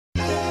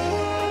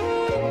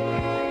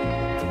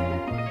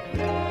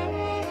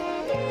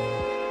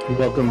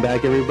Welcome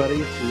back, everybody,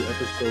 to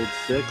episode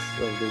 6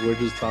 of the We're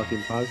Just Talking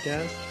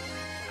podcast.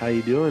 How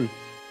you doing?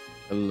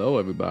 Hello,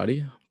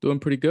 everybody. Doing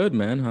pretty good,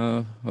 man.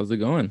 How's it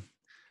going?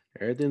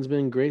 Everything's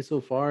been great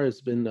so far.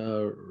 It's been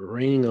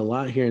raining a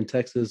lot here in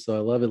Texas, so I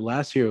love it.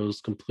 Last year it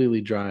was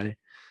completely dry,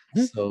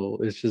 so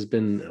it's just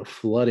been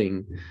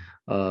flooding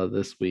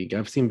this week.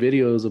 I've seen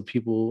videos of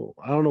people.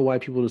 I don't know why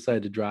people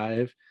decided to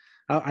drive.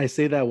 I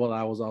say that while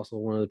I was also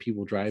one of the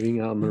people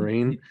driving out in the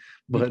rain,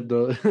 but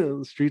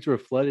the streets were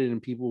flooded and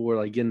people were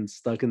like getting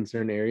stuck in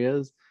certain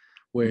areas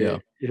Yeah,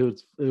 where it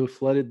was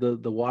flooded.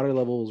 The water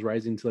level was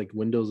rising to like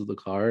windows of the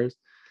cars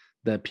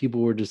that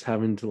people were just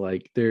having to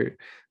like they're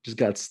just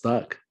got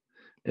stuck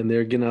and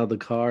they're getting out of the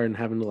car and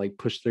having to like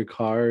push their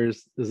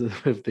cars as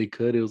if they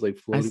could. It was like I,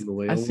 floating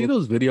away I see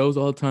almost. those videos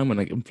all the time when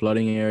like in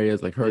flooding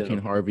areas, like Yeah. Hurricane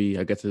Harvey.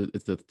 I guess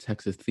it's the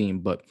Texas theme,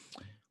 but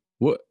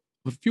what?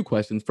 A few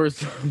questions.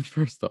 First,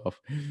 first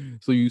off,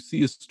 so you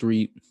see a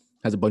street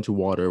has a bunch of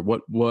water.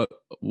 What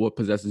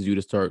possesses you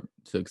to start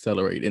to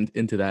accelerate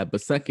into that? But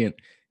second,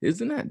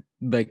 isn't that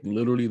like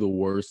literally the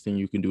worst thing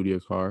you can do to your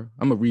car?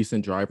 I'm a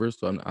recent driver,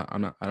 so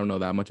I don't know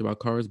that much about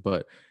cars,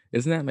 but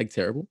isn't that like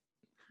terrible?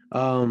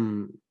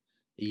 Um,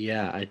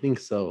 yeah, I think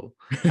so.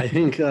 I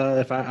think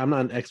if I'm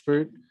not an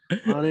expert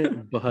on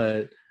it,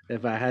 but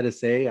if I had to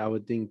say, I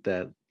would think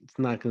that it's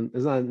not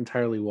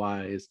entirely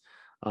wise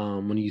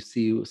when you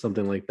see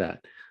something like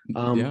that.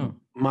 Yeah.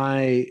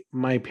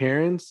 My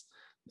parents,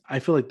 I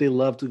feel like they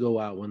love to go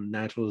out when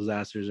natural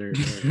disasters are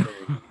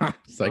occurring.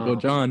 Psycho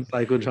John.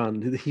 Psycho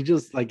John, he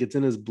just like it's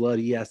in his blood.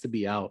 He has to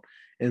be out.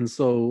 And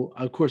so,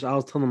 of course, I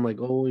was telling him like,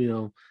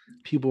 oh,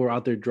 people were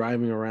out there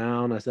driving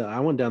around. I said I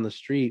went down the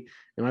street,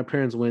 and my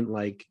parents went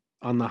like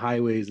on the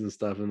highways and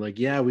stuff, and like,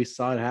 yeah, we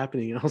saw it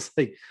happening. And I was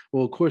like,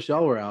 well, of course,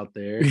 y'all were out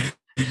there.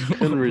 You just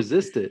couldn't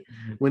resist it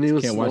when it Just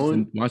was can't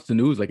snowing. watch the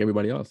news like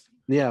everybody else.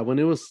 Yeah, when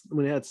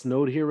it had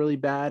snowed here really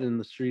bad and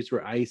the streets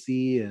were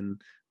icy,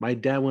 and my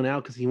dad went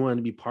out because he wanted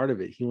to be part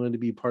of it. He wanted to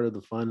be part of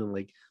the fun and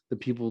like the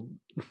people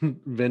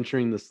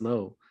venturing the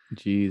snow.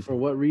 Jeez. For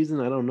what reason?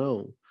 I don't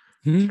know.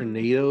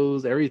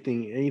 Tornadoes,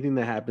 everything, anything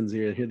that happens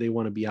here they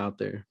want to be out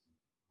there.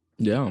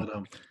 Yeah.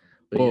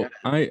 But yeah,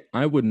 Well,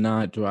 I would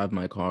not drive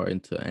my car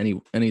into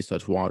any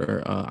such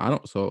water. I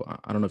don't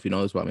know if you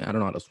know this about me. I don't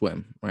know how to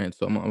swim, right?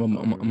 So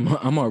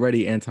I'm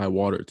already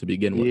anti-water to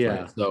begin with,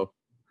 right? yeah. So,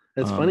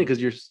 That's funny um, because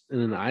you're in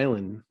an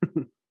island,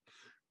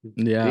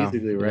 yeah,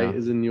 basically, right? yeah,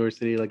 Isn't New York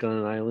City like on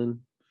an island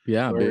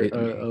yeah,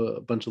 or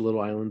a bunch of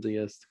little islands? I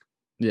guess.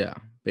 yeah,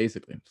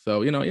 basically.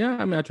 So, yeah,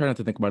 I mean, I try not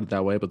to think about it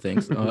that way, but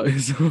thanks. Yeah,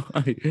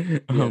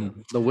 the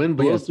wind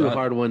But yeah, blows too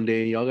hard one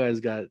day. Y'all guys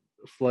got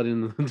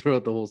flooding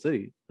throughout the whole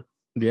city.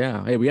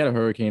 yeah. Hey, we had a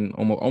hurricane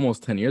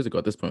almost 10 years ago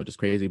at this point, which is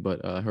crazy,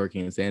 but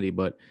Hurricane Sandy.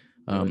 But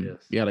Oh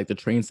yes. yeah, like the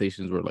train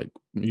stations were like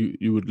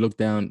you would look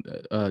down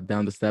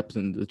the steps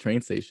in the train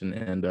station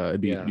and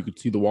it'd be Yeah. you could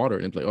see the water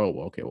and it's like, oh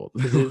well, okay, well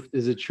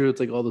Is it true? It's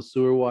like all the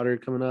sewer water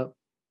coming up.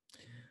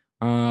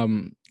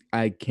 um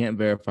I can't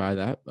verify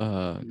that.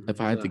 If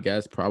I had to Yeah.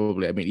 guess,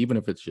 probably. I mean, even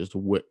if it's just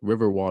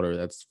river water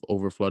that's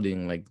over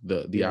flooding like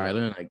the Yeah.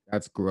 island, like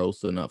that's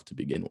gross enough to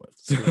begin with.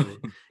 So, Really.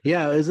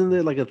 Yeah. Isn't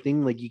there like a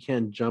thing like you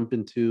can't jump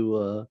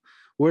into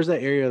where's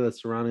that area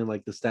that's surrounding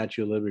like the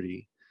Statue of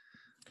Liberty?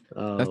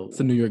 that's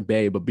the New York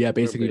Bay, but yeah, New York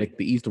basically Bay. like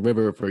the East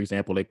River, for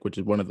example, like which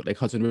is one of the like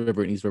Hudson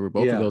River and East River,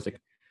 both of Yeah. those like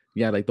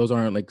yeah, like those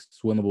aren't like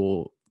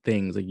swimmable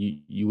things. Like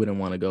you wouldn't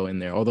want to go in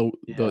there. Although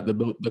Yeah.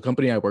 the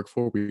company I work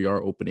for, we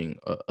are opening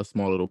a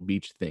small little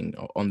beach thing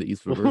on the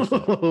East River,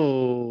 so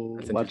Oh,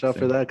 that's watch out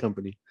for interesting. that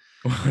company.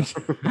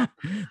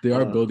 They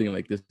are Uh, building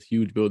like this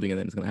huge building, and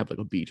then it's gonna have like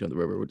a beach on the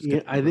river, which is yeah,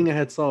 kind I of think I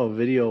had saw a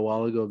video a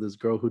while ago of this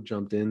girl who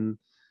jumped in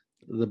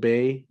the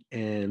bay,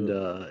 and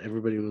cool.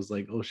 everybody was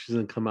like, "Oh, she's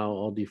gonna come out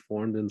all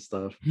deformed and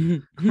stuff,"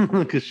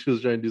 because she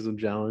was trying to do some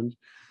challenge.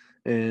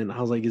 And I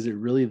was like, "Is it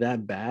really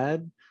that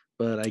bad?"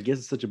 But I guess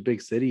it's such a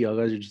big city. Y'all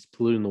guys are just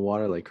polluting the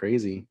water like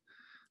crazy.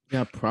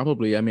 Yeah,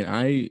 probably. I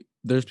mean,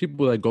 there's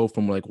people that go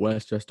from like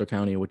Westchester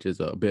County, which is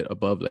a bit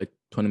above, like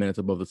 20 minutes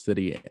above the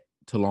city,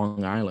 to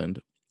Long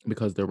Island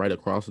because they're right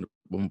across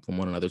from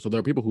one another. So there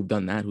are people who've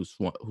done that who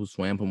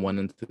swam from one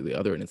end to the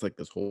other, and it's like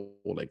this whole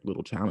like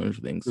little challenge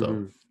thing. So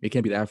Mhm. it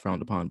can't be that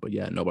frowned upon. But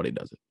yeah, nobody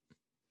does it.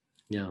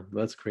 Yeah,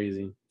 that's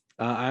crazy.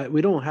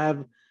 We don't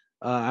have.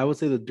 I would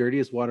say the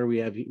dirtiest water we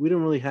have. We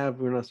don't really have.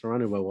 We're not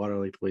surrounded by water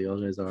like the way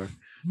y'all guys are.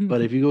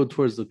 But if you go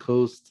towards the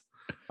coast,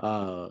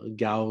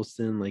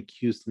 Galveston, like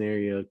Houston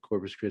area,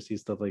 Corpus Christi,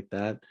 stuff like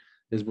that,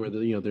 is where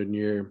they're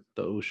near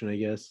the ocean. I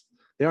guess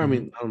they are. I Mhm.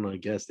 mean, I don't know. I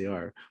guess they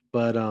are.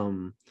 But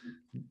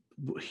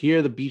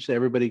here the beach that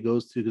everybody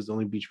goes to, because the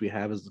only beach we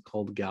have is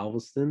called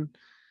Galveston,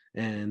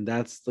 and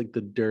that's like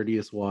the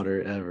dirtiest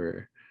water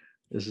ever.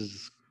 This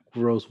is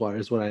gross water.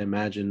 Is what I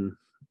imagine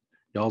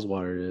y'all's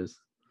water is.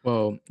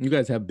 Well, you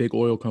guys have big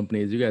oil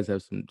companies. You guys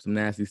have some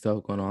nasty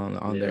stuff going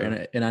on there,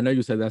 Yeah. and I know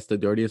you said that's the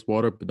dirtiest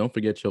water, but don't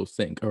forget Yo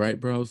Sink, all right,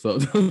 bro. So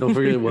Don't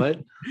forget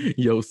what?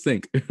 Yo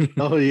Sink.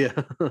 Oh yeah.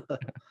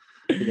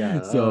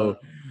 Yeah. So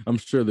I'm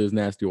sure there's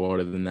nastier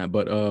water than that,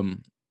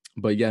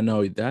 but yeah,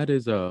 no, that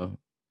is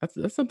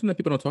That's something that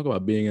people don't talk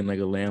about, being in like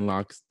a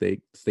landlocked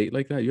state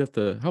like that. You have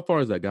to. How far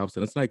is that,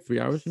 Galveston? It's like 3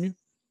 hours from you.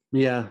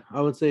 Yeah,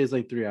 I would say it's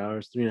like 3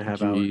 hours, 3.5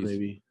 hours Jeez,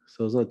 maybe.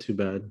 So it's not too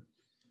bad.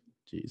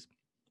 jeez,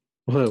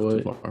 What? it's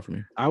too What? far from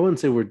you. I wouldn't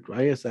say we're.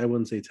 I guess I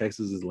wouldn't say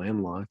Texas is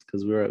landlocked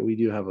because we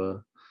do have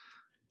a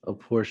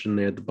portion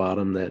there at the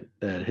bottom that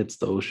hits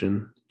the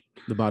ocean.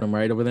 The bottom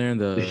right over there in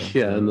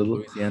Yeah, the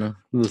Louisiana.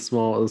 in the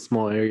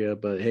small area,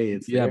 but hey,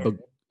 it's Yeah, there. but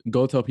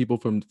go tell people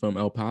from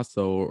El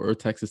Paso or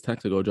Texas Tech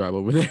to go drive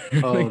over there.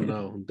 Oh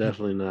no,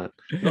 definitely not.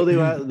 No,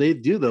 they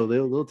do though.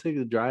 They'll take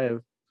a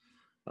drive.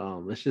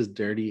 It's just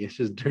dirty. It's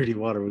just dirty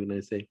water. What can I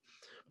say?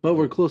 But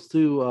we're close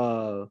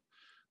to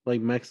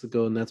like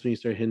Mexico, and that's when you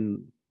start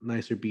hitting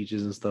nicer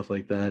beaches and stuff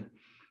like that.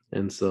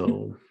 And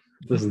so,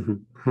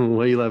 listen,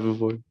 what are you laughing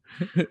for?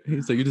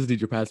 So you just need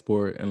your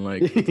passport and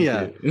like a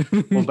Yeah.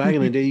 ticket. Well, back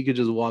in the day, you could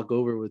just walk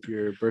over with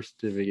your birth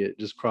certificate,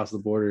 just cross the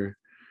border.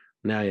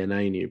 Now, yeah, now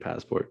you need your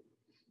passport.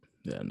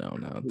 Yeah, no,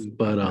 it's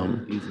But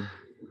easy.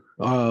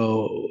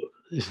 oh,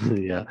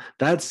 yeah.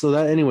 That's so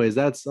that. Anyways,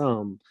 that's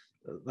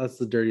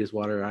the dirtiest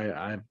water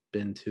I've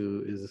been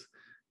to is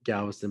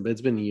Galveston, but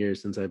it's been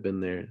years since I've been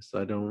there,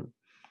 so I don't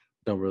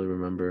really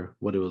remember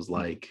what it was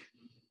like.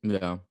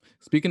 Yeah.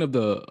 Speaking of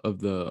the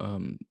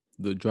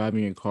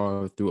driving your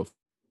car through a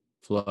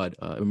flood,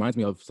 it reminds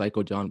me of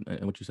Psycho John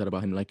and what you said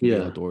about him liking the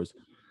Yeah, outdoors.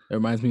 It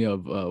reminds me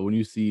of when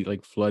you see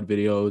like flood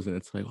videos and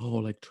it's like, oh,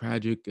 like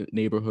tragic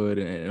neighborhood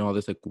and all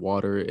this like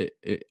water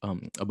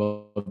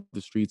above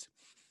the streets,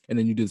 and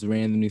then you just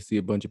randomly see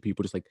a bunch of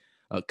people just like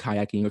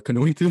kayaking or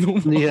canoeing through the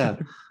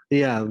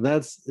yeah, water.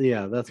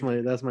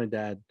 that's my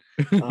dad.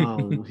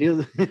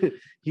 He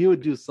he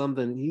would do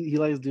something. He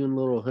likes doing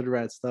little hood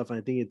rat stuff, and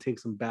I think it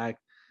takes him back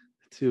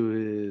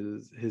to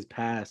his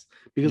past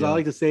because I Yeah.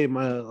 like to say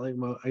my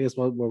I guess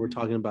what we're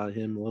talking about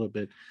him a little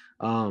bit.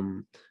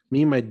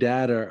 Me and my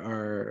dad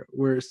are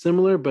we're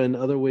similar, but in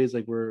other ways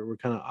like we're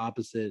kind of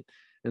opposite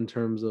in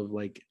terms of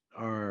like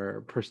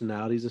our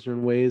personalities in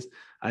certain ways.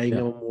 I think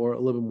Yeah. I'm a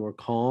little bit more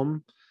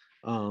calm,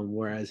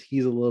 whereas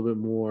he's a little bit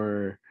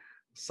more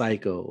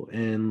psycho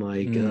and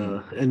like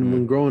and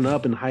when Mm. growing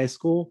up in high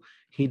school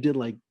he did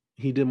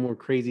more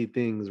crazy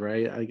things,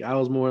 right? Like I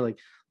was more like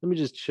let me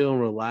just chill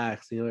and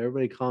relax. You know,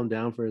 everybody calm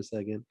down for a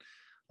second.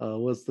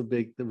 What's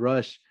the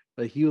rush?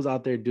 But he was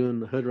out there doing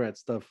the hood rat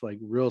stuff, like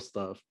real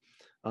stuff.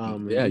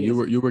 And Yeah, he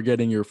has you were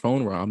getting your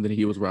phone robbed, and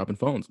he was robbing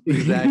phones.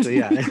 exactly,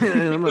 yeah.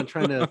 And I'm not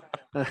trying to.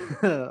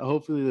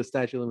 Hopefully, the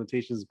statute of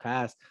limitations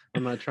passed.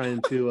 I'm not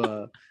trying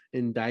to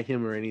indict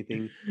him or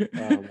anything,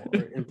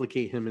 or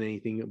implicate him in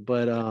anything.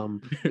 But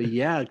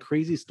yeah,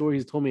 crazy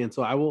stories told me, and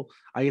so I will.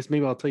 I guess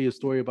maybe I'll tell you a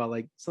story about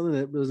like something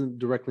that doesn't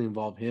directly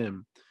involve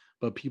him,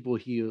 but people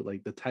he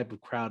like the type of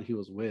crowd he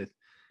was with,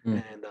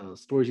 Mm, and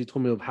stories he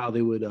told me of how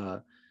they would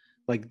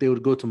like they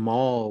would go to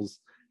malls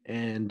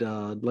and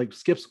like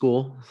skip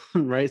school,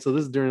 right? So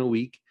this is during a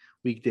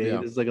weekday.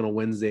 yeah. This is like on a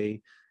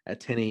Wednesday at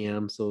 10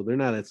 a.m. So they're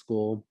not at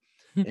school,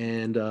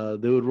 and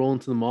they would roll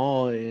into the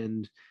mall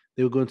and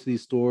they would go into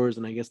these stores,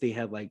 and I guess they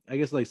had like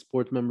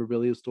sports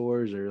memorabilia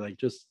stores or like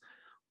just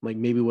like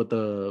maybe what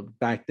the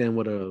back then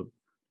what a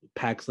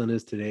PacSun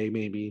is today,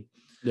 maybe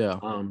Yeah.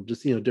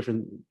 just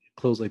different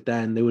clothes like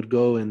that, and they would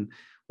go and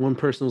one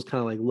person was kind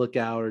of like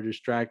lookout or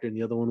distracted, and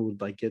the other one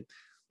would like get a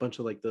bunch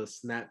of like the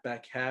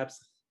snapback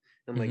caps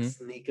and like Hmm.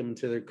 sneak them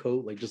into their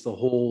coat, like just a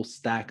whole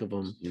stack of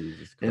them.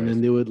 Jesus And then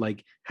Christ. they would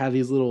like have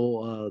these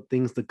little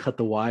things to cut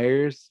the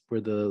wires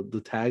where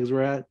the tags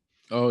were at,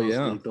 Oh so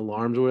yeah. like the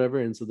alarms or whatever.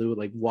 And so they would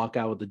like walk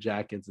out with the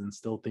jackets and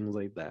still things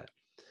like that.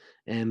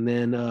 And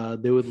then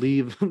they would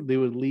leave they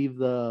would leave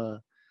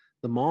the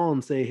mall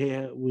and say,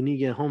 hey, we need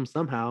to get home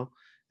somehow.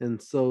 And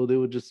so they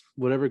would just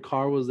whatever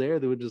car was there,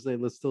 they would just say,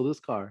 let's steal this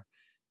car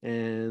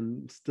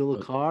and steal a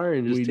Uh, car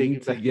and just We take need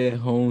it to back. get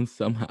home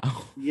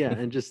somehow. Yeah,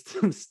 and just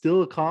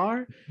steal a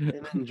car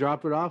and then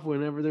drop it off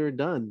whenever they're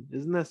done.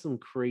 Isn't that some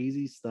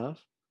crazy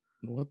stuff?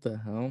 What the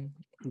hell?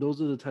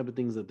 Those are the type of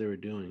things that they were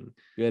doing.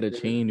 You had a Then-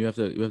 chain. You have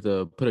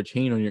to put a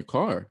chain on your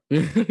car.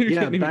 You yeah,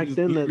 can't even back just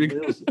then leave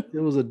that it. it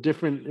was a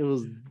different, it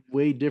was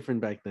way different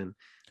back then.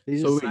 They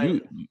So wait,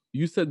 decided,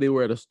 you said they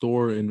were at a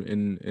store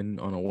in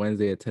on a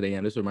Wednesday at 10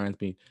 a.m. This reminds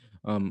me,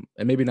 and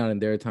maybe not in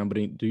their time, but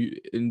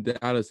in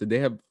Dallas did they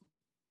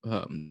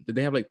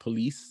have like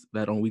police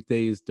that on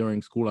weekdays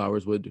during school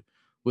hours would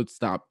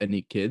stop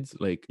any kids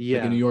like in New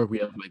yeah, York we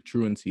have like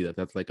truancy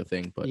that's like a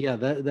thing, but yeah,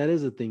 that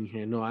is a thing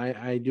here. No,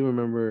 I do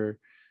remember.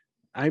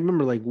 I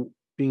remember like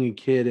being a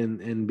kid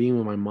and being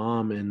with my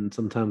mom, and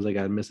sometimes like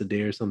I'd miss a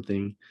day or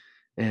something,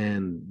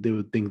 and they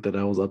would think that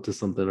I was up to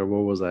something or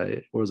where was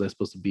I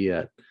supposed to be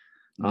at?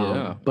 yeah,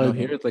 no, But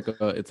here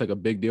it's like a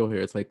big deal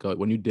here. It's like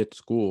when you ditch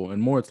school,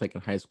 and more it's like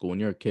in high school when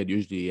you're a kid.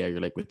 Usually, yeah,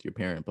 you're like with your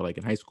parent, but like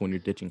in high school when you're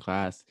ditching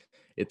class,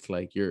 it's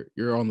like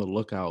you're on the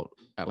lookout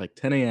at like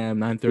 10 a.m.,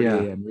 9:30 yeah,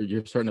 a.m.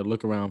 You're starting to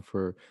look around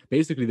for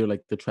basically they're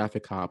like the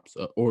traffic cops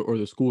or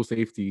the school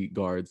safety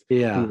guards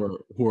yeah.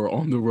 who are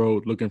on the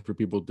road looking for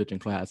people ditching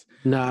class.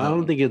 No, I don't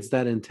Um, think it's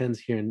that intense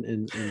here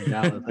in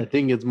Dallas. I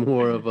think it's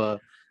more of a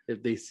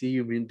if they see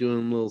you been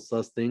doing little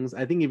sus things.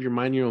 I think if you're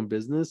minding your own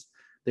business,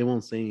 they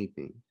won't say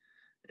anything.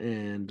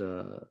 And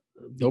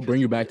They'll because bring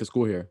you back to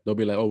school here. They'll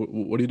be like, "Oh,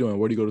 what are you doing?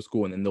 Where do you go to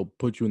school?" And then they'll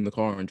put you in the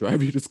car and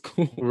drive you to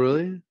school.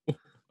 really,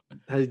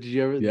 did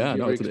Yeah, you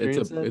no, ever it's a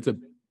experience that? it's a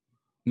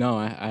no.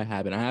 I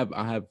haven't.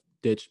 I have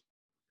ditched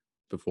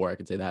before. I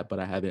could say that, but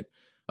I haven't.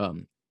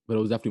 But it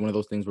was definitely one of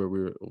those things where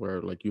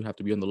where like you have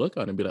to be on the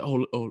lookout and be like,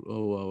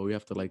 we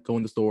have to like go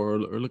in the store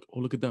or look, oh,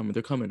 look at them,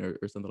 they're coming,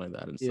 or something like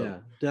that. And so, Yeah.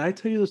 Did I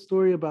tell you the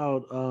story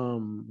about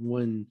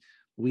when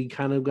we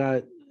kind of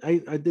got I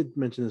did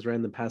mention this right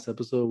in the past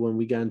episode when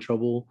we got in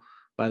trouble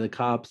by the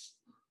cops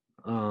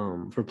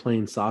for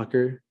playing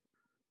soccer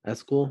at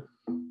school?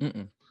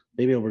 mm-mm.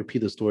 Maybe I'll repeat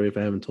the story if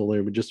I haven't told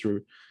her, but just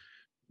to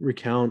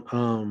recount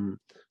when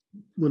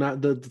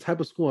the type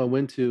of school I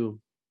went to,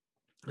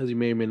 as you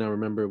may or may not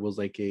remember, it was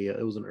like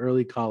it was an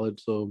early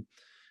college, so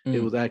Mm,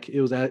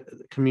 it was at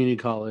community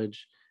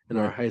college, and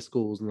our right. high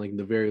school was in like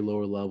the very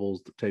lower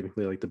levels,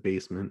 technically like the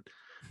basement.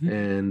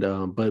 And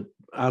but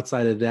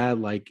outside of that,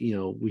 like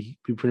we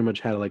pretty much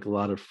had like a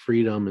lot of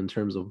freedom in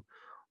terms of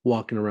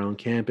walking around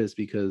campus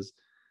because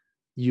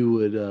you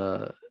would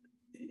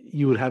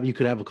you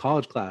could have a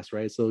college class,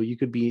 right? So you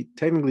could be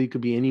technically you could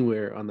be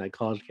anywhere on that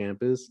college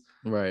campus,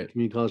 Right.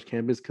 community college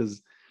campus,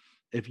 because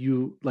if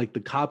you like the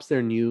cops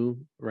there knew,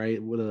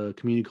 right, what a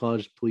community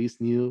college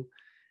police knew,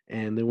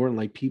 and they weren't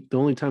like people. The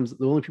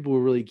only people who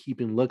were really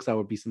keeping looks out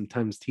would be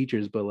sometimes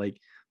teachers, but like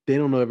they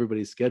don't know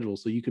everybody's schedule,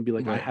 so you could be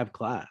like, I Right. have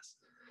class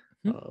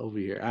Mhm. over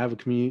here. I have a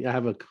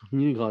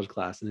community college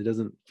class, and it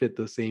doesn't fit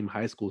the same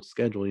high school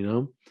schedule, you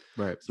know.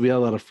 Right. So we had a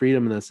lot of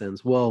freedom in that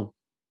sense. Well,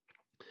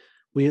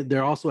 we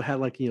there also had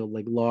like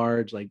like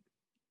large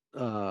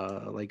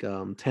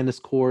tennis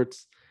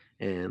courts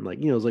and like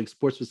it was like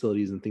sports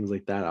facilities and things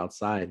like that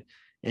outside.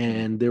 Mm.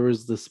 And there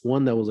was this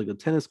one that was like a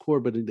tennis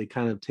court, but they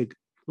kind of take it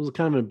was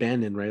kind of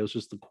abandoned, right? It was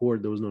just the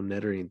court. There was no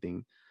net or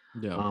anything.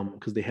 Yeah.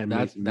 Because they had That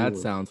Mason that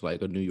Mueller. sounds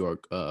like a New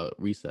York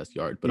recess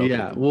yard, but okay.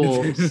 Yeah.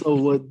 Well, so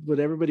what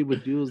everybody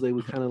would do is they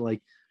would kind of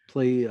like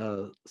play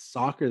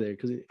soccer there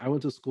because I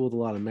went to school with a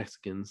lot of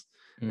Mexicans,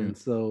 Mm, and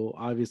so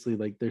obviously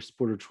like their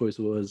sport of choice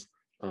was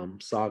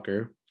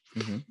soccer.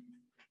 mm-hmm.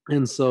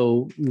 And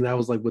so that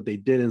was like what they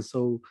did. And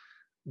so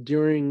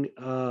during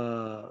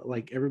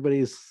like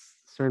everybody's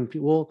certain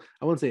people, well,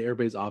 I wouldn't say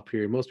everybody's off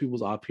period, most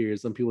people's off period,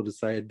 some people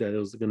decided that it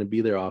was going to be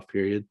their off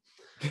period.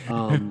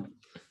 um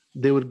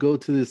they would go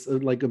to this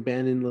like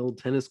abandoned little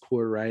tennis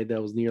court, right,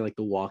 that was near like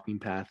the walking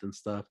path and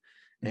stuff.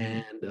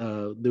 Mm-hmm.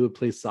 And they would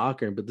play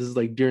soccer, but this is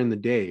like during the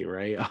day,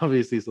 right?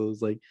 Obviously, so it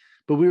was like,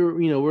 but we were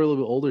we're a little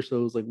bit older, so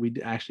it was like we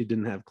actually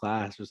didn't have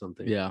class or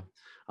something. Yeah.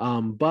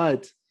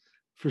 But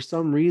for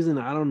some reason,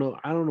 I don't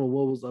know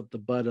what was up the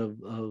butt of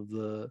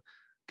the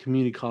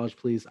community college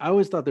police. I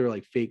always thought they were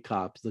like fake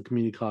cops, the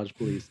community college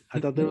police. I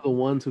thought they were the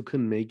ones who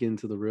couldn't make it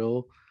into the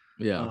real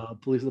Yeah.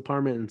 police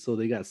department, and so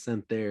they got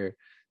sent there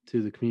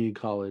to the community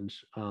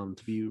college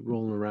to be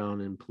rolling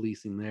around and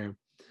policing there.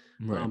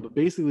 Right. But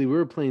basically, we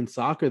were playing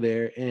soccer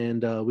there,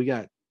 and we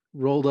got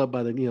rolled up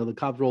by the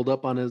cops rolled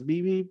up on us.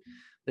 Beep beep.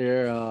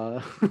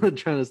 They're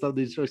trying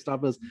to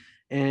stop us,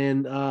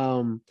 and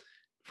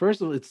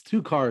first of all, it's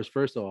two cars.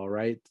 First of all,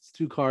 right, it's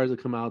two cars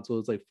that come out, so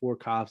it's like four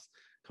cops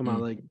come out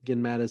Mm. like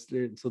getting mad at us.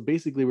 So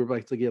basically, we're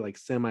about to get like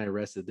semi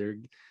arrested.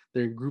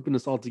 They're grouping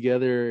us all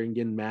together and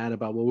getting mad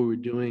about what we were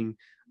doing,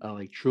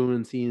 like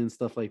truancy and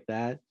stuff like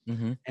that.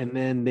 Mm-hmm. And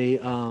then they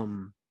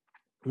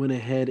went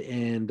ahead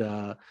and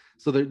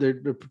so they're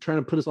trying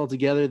to put us all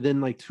together.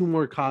 Then like two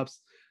more cop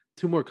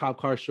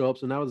cars show up.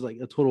 So now it's like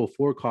a total of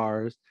four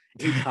cars,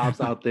 eight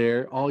cops out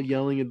there, all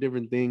yelling at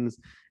different things.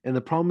 And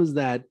the problem is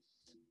that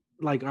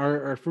like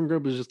our friend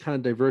group is just kind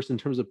of diverse in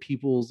terms of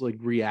people's like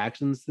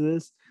reactions to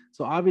this.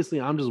 So obviously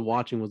I'm just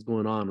watching what's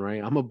going on,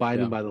 right? I'm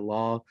abiding Yeah. by the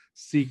law,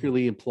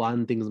 secretly and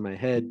plotting things in my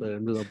head, but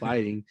I'm just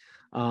abiding.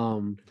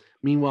 Um,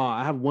 Meanwhile,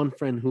 I have one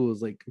friend who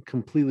was like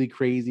completely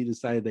crazy,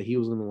 decided that he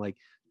was gonna like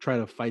try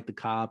to fight the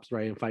cops,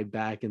 right? And fight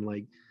back. And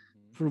like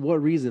for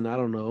what reason, I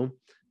don't know.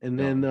 And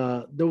Yeah. then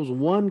there was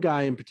one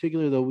guy in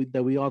particular though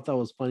that we all thought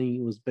was funny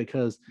was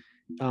because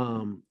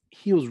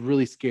he was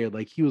really scared.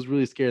 Like he was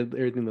really scared of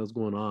everything that was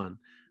going on,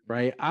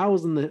 right? I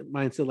was in the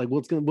mindset like,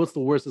 what's the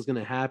worst that's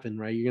gonna happen,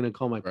 right? You're gonna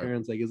call my Right.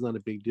 parents, like it's not a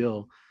big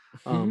deal.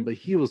 But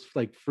he was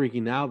like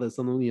freaking out that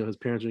something, his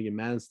parents are gonna get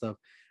mad and stuff.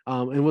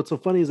 And what's so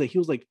funny is that he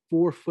was like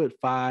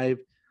 4'5".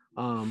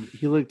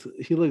 He looked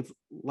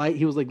light.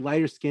 He was like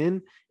lighter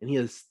skin, and he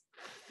has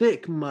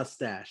thick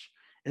mustache.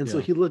 And so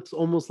Yeah. he looks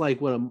almost like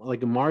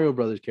like a Mario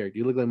Brothers character.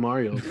 He looked like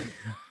Mario,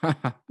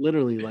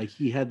 literally. Like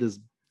he had this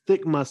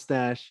thick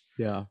mustache,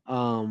 Yeah.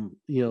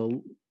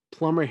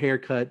 plumber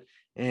haircut,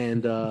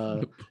 and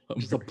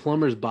just a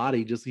plumber's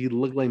body. Just he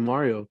looked like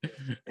Mario,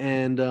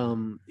 and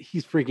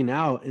he's freaking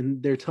out.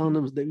 And they're telling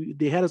him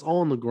they had us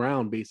all on the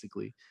ground,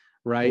 basically,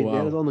 right? They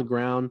had us Wow. on the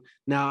ground.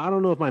 Now I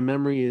don't know if my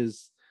memory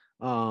is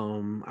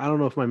I don't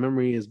know if my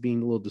memory is being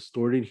a little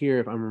distorted here,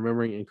 if I'm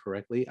remembering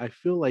incorrectly. I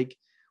feel like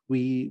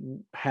we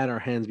had our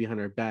hands behind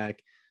our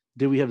back.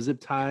 Did we have zip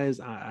ties?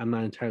 I'm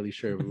not entirely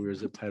sure if we were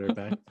zip tied or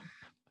back,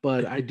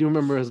 but I do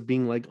remember us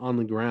being like on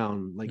the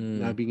ground, like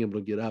not Mm. being able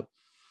to get up.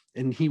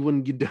 and he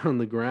wouldn't get down on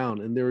the ground,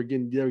 and they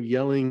were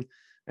yelling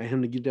at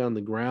him to get down on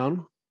the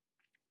ground.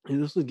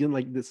 And this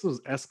was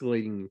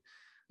escalating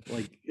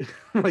like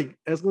like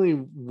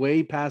escalating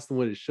way past than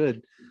what it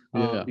should,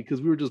 Yeah.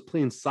 because we were just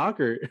playing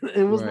soccer.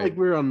 It wasn't like Right.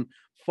 we were on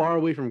far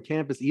away from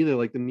campus either.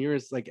 Like the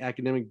nearest like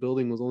academic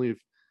building was only a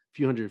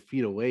few hundred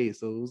feet away,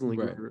 so it wasn't like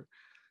we Right. were.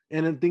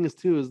 And the thing is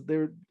too is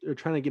they're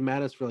trying to get mad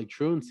at us for like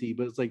truancy,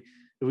 but it's like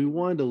if we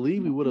wanted to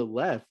leave, we would have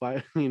left.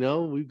 We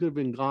could have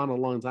been gone a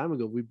long time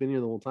ago. We've been here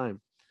the whole time.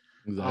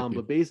 Exactly.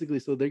 But basically,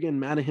 so they're getting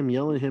mad at him,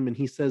 yelling at him, and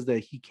he says that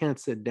he can't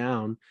sit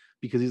down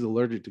because he's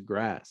allergic to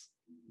grass.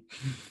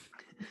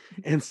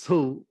 And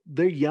so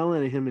they're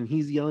yelling at him, and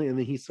he's yelling, and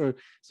then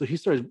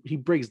he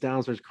breaks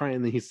down, starts crying,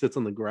 and then he sits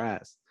on the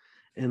grass.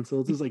 And so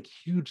it's this like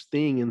huge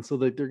thing. And so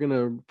like they're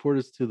gonna report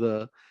us to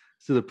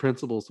the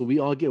principal. So we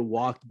all get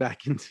walked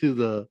back into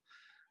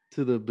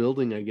the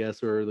building, I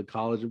guess, or the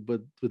college,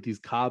 but with these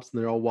cops,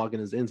 and they're all walking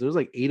us in. So there's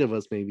like 8 of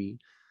us maybe,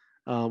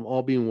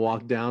 all being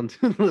walked down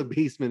to the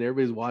basement.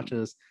 Everybody's watching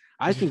us.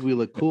 I think we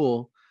look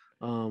cool.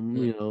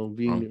 Yeah.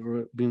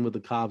 Being with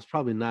the cops,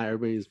 probably not.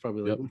 Everybody's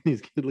probably like, Yep.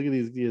 these kids, look at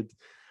these kids.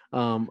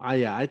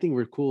 I think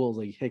we're cool. I was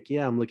like, heck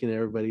yeah, I'm looking at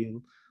everybody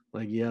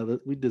like, yeah,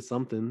 we did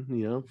something,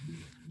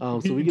 So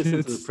we We get sent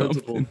did to the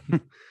principal.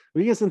 something.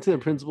 We get sent to the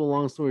principal.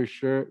 Long story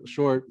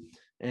short,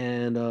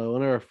 and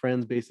one of our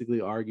friends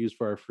basically argues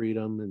for our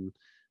freedom,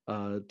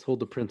 and told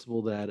the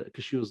principal that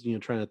because she was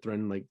trying to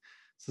threaten like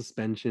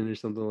suspension or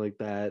something like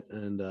that,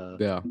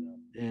 Yeah.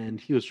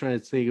 and he was trying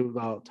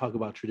to talk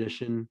about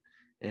tradition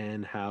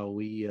and how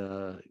we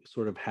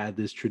sort of had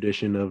this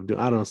tradition of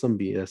I don't know, some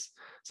BS,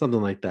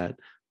 something like that.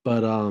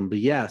 But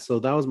yeah, so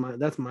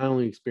that's my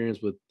only experience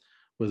with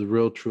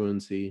real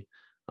truancy.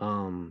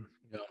 Um,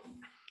 Yeah.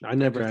 I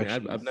never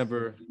Interesting.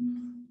 actually.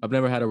 I've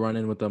never had a run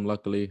in with them.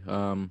 Luckily.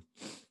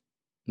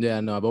 Yeah.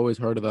 No. I've always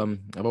heard of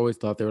them. I've always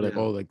thought they were like,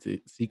 Yeah, oh, like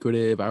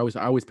secretive. I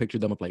always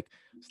pictured them with like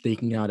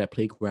staking out at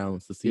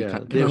playgrounds to see yeah,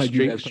 kind they of have like you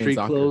guys playing street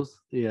soccer.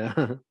 clothes.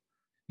 Yeah,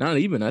 Not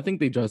even. I think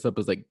they dress up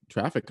as like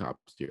traffic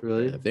cops here. I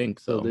really. think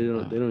So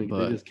so. they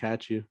But just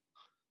catch you.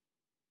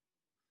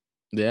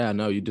 yeah,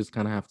 no, you just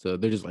kind of have to.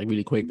 They're just like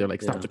really quick. They're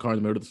like stop Yeah. the car in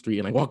the middle of the street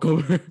and like walk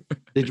over.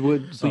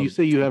 So you um,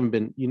 say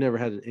you never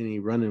had any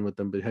run in with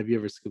them, but have you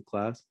ever skipped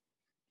class?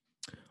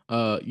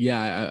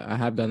 yeah, I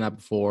have done that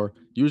before.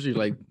 Usually,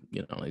 like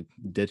like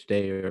ditch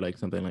day or like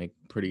something like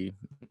pretty.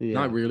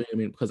 Not Yeah, really. I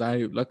mean, because I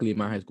luckily in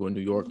my high school in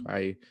New York,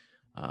 I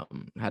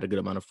had a good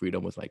amount of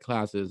freedom with like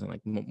classes and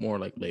like more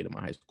like late in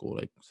my high school,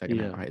 like second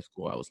half of yeah, high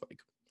school, I was like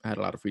I had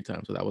a lot of free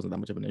time, so that wasn't that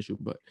much of an issue.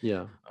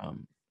 yeah.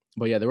 Um,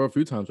 but yeah, there were a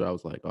few times where I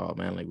was like, oh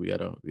man, like we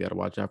gotta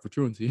watch out for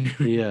truancy.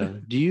 Yeah.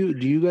 Do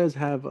you guys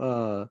have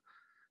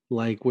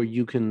like where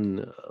you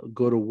can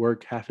go to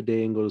work half a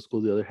day and go to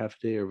school the other half a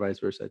day, or vice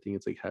versa? I think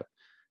it's like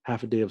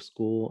half a day of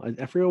school.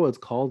 I forget what it's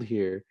called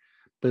here,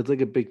 but it's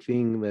like a big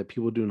thing that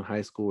people do in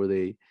high school where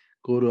they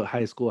go to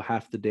high school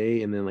half the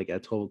day, and then like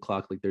at 12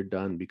 o'clock, like they're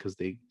done because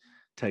they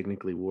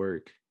technically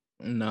work.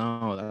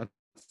 No,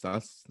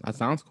 that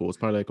sounds cool. It's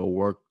probably like a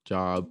work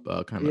job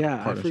kind of Yeah, I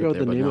forgot partnership what there,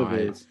 the but name no, of it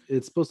I is.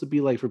 It's supposed to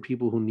be like for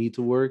people who need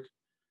to work,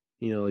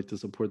 like to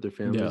support their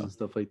families yeah. and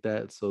stuff like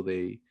that. So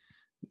they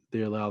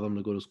allow them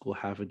to go to school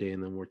half a day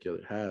and then work the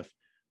other half.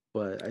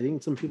 But I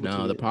think some people No,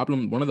 take the it.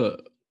 problem one of the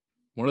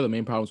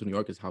main problems with New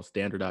York is how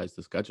standardized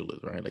the schedule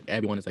is, right? Like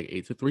everyone is like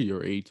 8 to 3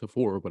 or 8 to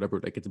 4 or whatever.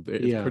 Like it's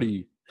Yeah,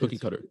 pretty cookie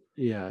it's cutter.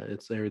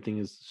 it's everything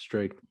is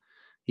strict.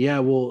 Yeah,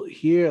 well,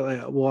 here,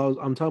 like,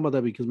 I'm talking about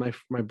that because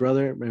my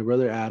brother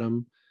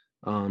Adam,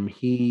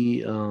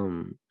 he,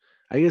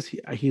 I guess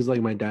he's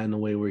like my dad in a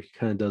way where he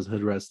kind of does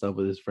hood rat stuff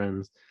with his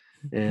friends,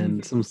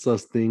 and some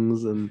sus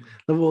things. And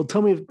well,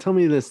 tell me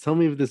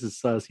if this is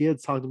sus. He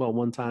had talked about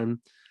one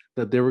time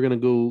that they were gonna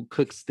go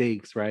cook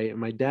steaks, right? And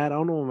my dad, I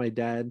don't know, my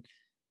dad,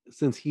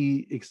 since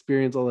he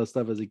experienced all that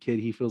stuff as a kid,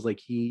 he feels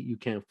like you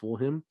can't fool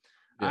him.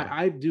 Yeah.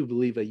 I do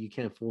believe that you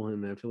can't fool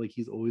him. And I feel like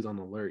he's always on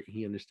alert.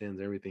 He understands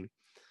everything.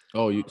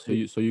 Oh, you Uh, so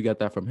you so you get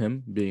that from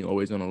him being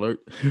always on alert.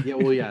 yeah,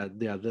 well, yeah.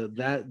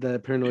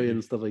 That paranoia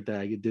and stuff like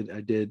that, I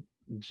did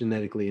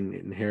genetically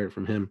inherit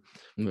from him.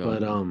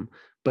 Yeah.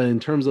 But in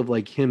terms of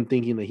like him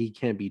thinking that he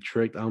can't be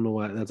tricked, I don't know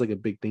why that's like a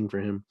big thing for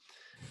him.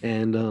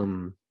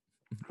 And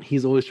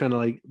he's always trying to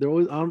like they're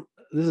always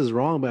this is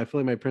wrong, but I feel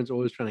like my parents are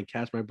always trying to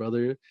catch my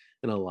brother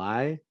in a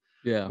lie,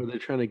 Yeah. where they're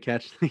trying to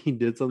catch he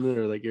did something,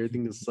 or like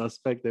everything is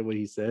suspect that what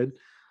he said.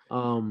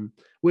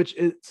 Which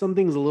some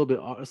things a little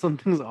bit some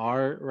things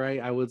are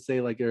right. I would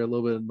say like they're a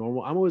little bit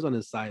normal. I'm always on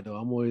his side though.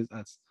 I'm always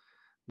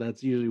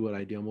that's usually what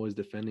I do. I'm always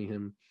defending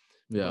him.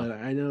 Yeah. But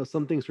I know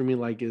some things for me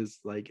like is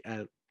like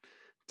at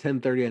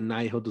 10:30 at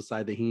night he'll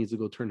decide that he needs to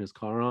go turn his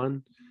car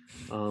on,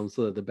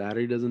 so that the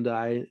battery doesn't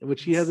die,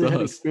 which he hasn't had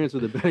Sus. experience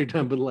with the battery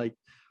time. But like,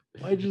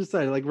 why'd you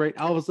decide? Like right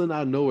all of a sudden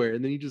out of nowhere,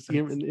 and then you just see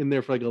him in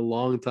there for like a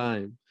long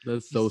time.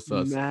 That's so Just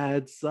sus.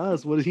 mad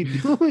sus. What is he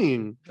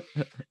doing?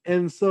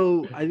 And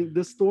so I think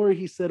the story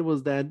he said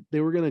was that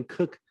they were gonna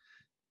cook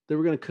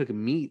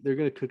meat, they're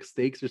gonna cook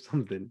steaks or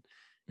something.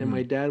 And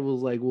my Mhm. dad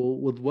was like, well,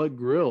 with what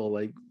grill?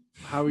 Like,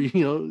 how are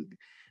you,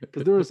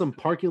 because there was some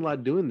parking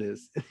lot doing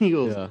this. And he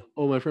goes, Yeah.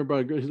 "Oh, my friend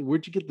brought a girl. He said,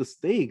 where'd you get the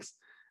steaks?"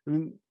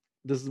 And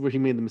this is where he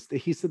made the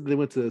mistake. He said they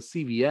went to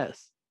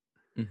CVS.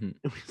 Hmm.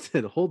 And we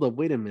said, "Hold up,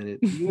 wait a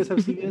minute. Do you guys have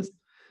CVS?"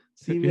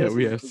 Yeah, CVS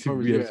we is have the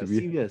farmers. we have Yeah, to be.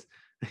 CVS.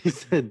 He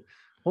said,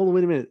 "Hold on,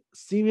 wait a minute.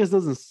 CVS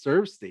doesn't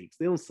serve steaks.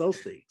 They don't sell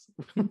steaks."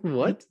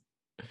 What?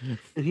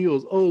 And he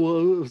goes, "Oh, well,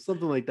 it was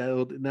something like that."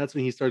 And that's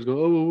when he starts going,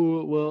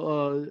 "Oh,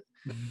 well,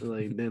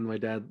 like then my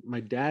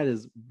dad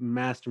is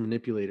master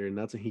manipulator, and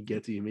that's when he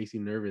gets you. He makes you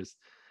nervous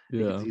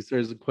because Yeah. he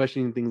starts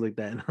questioning things like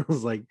that." And I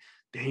was like,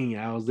 "Dang,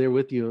 I was there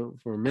with you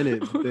for a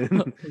minute, but then,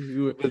 but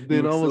You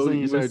then were all of a so sudden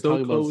you started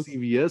talking about close.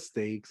 CVS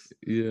steaks."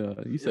 Yeah.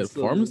 You And said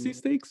pharmacy so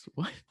steaks?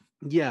 What?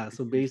 yeah,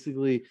 so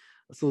basically,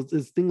 so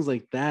it's things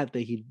like that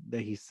that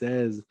he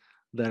says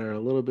that are a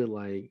little bit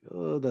like,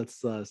 oh, that's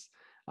sus.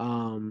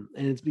 And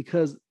it's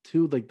because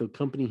too, like the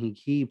company he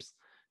keeps,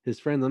 his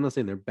friends. I'm not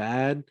saying they're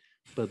bad,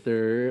 but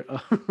they're not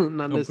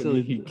Company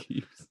necessarily he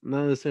keeps.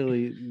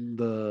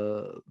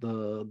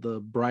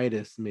 the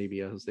brightest.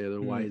 Maybe I would say the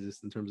Mm.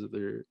 wisest in terms of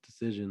their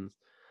decisions.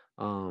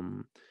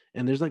 And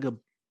there's like a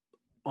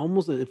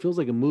almost it feels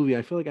like a movie.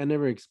 I feel like I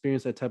never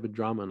experienced that type of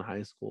drama in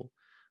high school.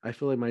 I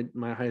feel like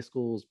my high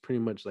school is pretty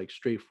much like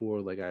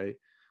straightforward. Like I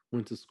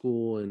went to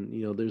school and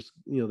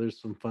there's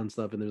some fun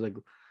stuff and there's like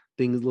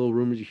things, little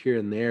rumors you hear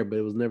in there, but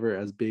it was never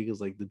as big as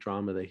like the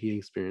drama that he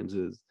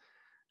experiences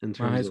in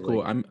My high terms of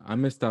school, like I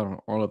missed out on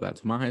all of that.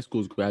 So my high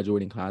school's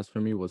graduating class for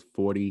me was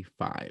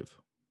 45.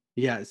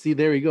 yeah, see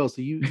there we go.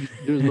 So you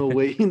there's no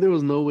way there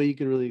was no way you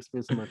could really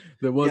experience so much.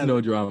 There was Yeah,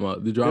 no drama.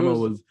 The there drama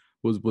was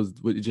was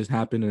it just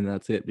happened and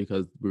that's it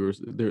because we were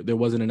there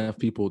wasn't enough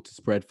people to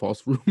spread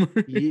false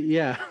rumors.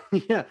 yeah,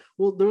 yeah.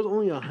 Well, there was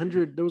only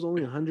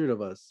 100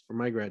 of us for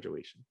my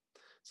graduation.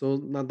 So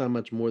not that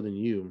much more than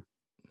you.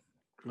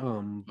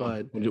 Oh,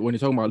 But when you're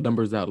talking about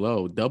numbers that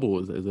low, double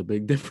is a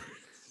big difference.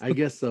 I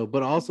guess so.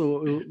 But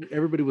also,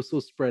 everybody was so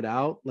spread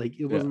out. Like it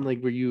Yeah. wasn't like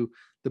where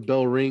the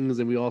bell rings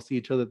and we all see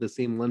each other at the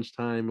same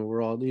lunchtime, and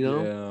we're all,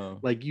 Yeah.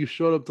 like you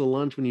showed up to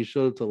lunch when you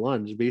showed up to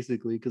lunch,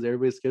 basically, because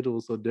everybody's schedule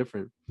was so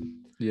different.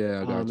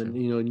 Yeah, I got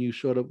And you. and you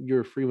showed up, you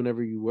were free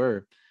whenever you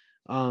were.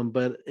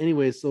 But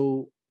anyway,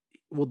 so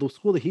well, the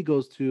school that he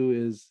goes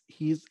to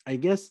I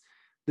guess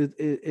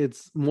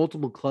it's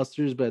multiple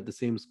clusters, but at the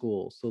same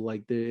school. So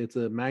like it's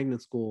a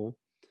magnet school,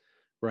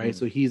 right? Mm,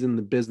 So he's in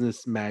the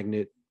business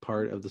magnet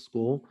part of the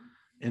school,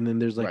 and then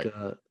there's like right.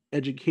 a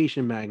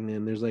education magnet,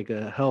 and there's like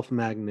a health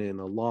magnet and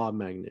a law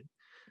magnet,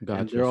 and Got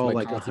you. they're So all like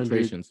like 100.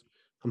 concentrations.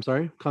 I'm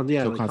sorry, yeah, So like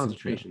concent yeah.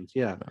 concentrations,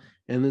 yeah, Yeah.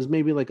 and there's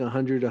maybe like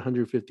 100,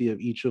 150 of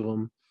each of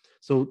them.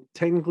 So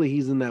technically,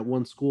 he's in that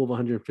one school of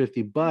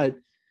 150, but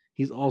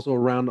he's also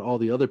around all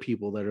the other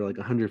people that are like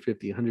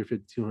 150,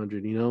 150,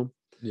 200,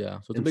 Yeah.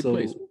 So it's a and big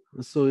place.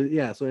 so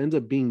yeah, so it ends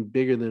up being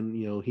bigger than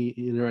he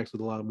interacts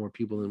with a lot more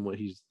people than what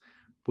he's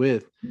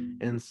with.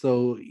 And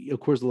so of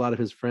course a lot of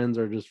his friends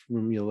are just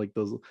from like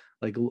those,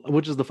 like,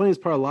 which is the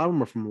funniest part, a lot of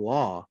them are from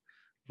law,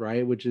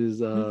 right? Which is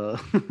they're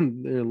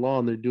in law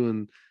and they're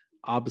doing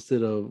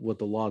opposite of what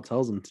the law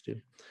tells them to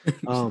do.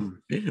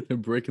 They're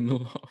breaking the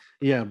law.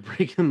 Yeah,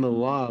 breaking the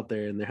law out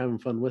there and they're having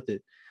fun with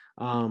it.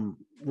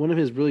 One of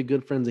his really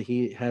good friends that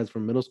he has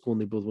from middle school,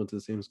 and they both went to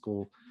the same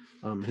school,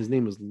 his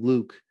name is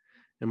Luke,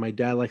 and my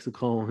dad likes to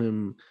call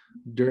him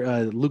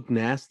Luke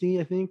Nasty,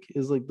 I think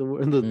is like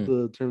Mm.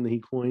 the term that he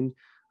coined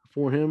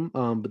for him.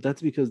 But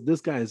that's because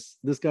this guy's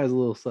a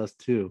little sus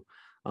too.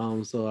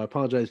 So I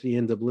apologize if he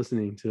ends up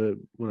listening to it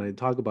when I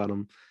talk about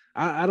him.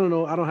 I don't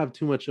know. I don't have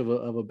too much of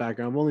a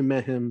background. I've only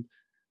met him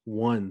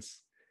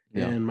once,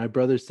 Yeah. and my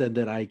brother said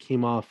that I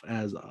came off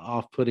as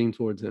off-putting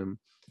towards him,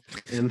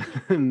 and,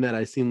 and that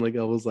I seemed like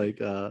I was like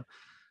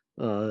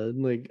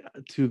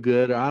too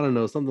good, or I don't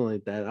know, something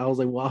like that. I was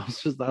like, well,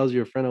 I was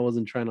your friend. I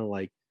wasn't trying to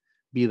like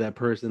be that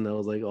person that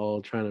was like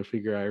all trying to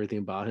figure out everything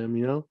about him.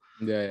 Yeah.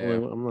 I'm Yeah.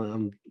 like,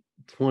 I'm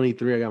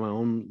 23. I got my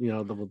own,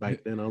 double Yeah.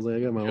 back then. I was like, I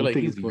got my You're own like,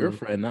 things he's going your on.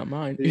 friend, not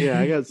mine. Yeah,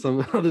 I got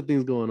some other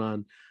things going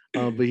on.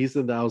 But he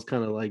said that I was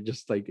kind of like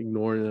just like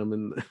ignoring him,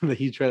 and that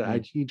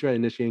Mm. he tried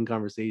initiating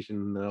conversation,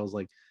 and I was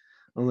like,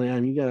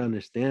 you gotta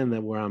understand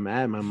that where I'm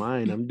at in my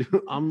mind,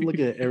 I'm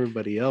looking at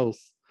everybody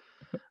else.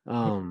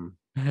 Um,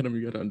 Adam,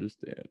 you gotta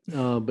understand.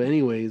 but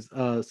anyways,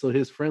 so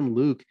his friend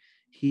Luke,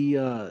 he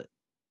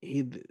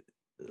he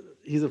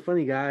he's a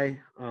funny guy,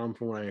 from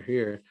what I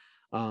hear.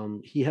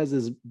 He has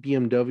this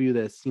BMW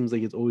that seems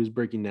like it's always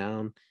breaking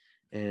down.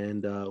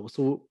 And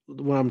so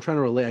what I'm trying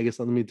to relate, I guess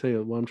let me tell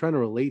you what I'm trying to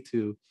relate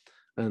to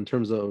in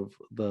terms of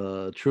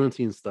the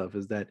truancy and stuff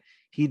is that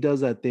he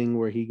does that thing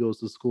where he goes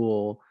to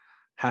school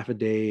half a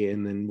day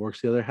and then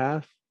works the other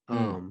half.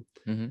 Mm.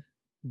 Hmm.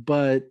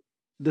 But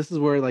this is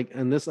where like,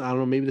 and this, I don't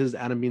know, maybe this is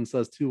Adam being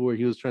sus too, where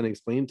he was trying to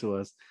explain to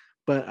us,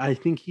 but I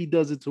think he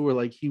does it to where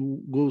like he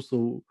goes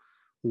to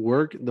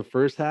work the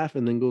first half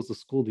and then goes to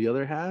school the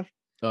other half.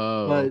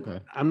 Oh, But okay.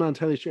 I'm not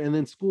entirely sure. And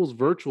then school's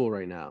virtual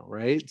right now,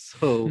 right?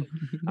 So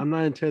I'm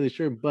not entirely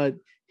sure. But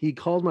he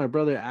called my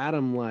brother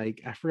Adam,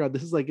 like, I forgot,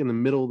 this is like in the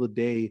middle of the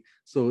day.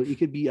 So it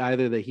could be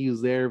either that he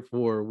was there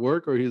for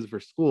work or he was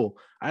for school.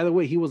 Either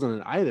way, he wasn't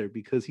at either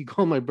because he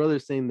called my brother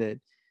saying that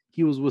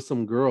he was with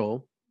some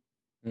girl,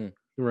 Mm.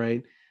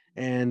 right?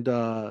 And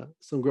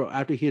some girl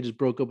after he had just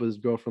broke up with his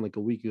girlfriend like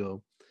a week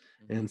ago,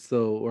 Mhm. and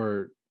so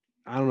or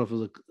I don't know if it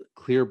was a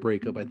clear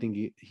breakup. I think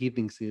he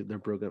thinks they're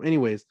broken up.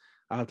 Anyways,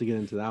 I'll have to get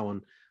into that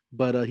one.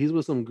 But he's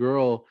with some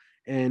girl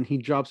and he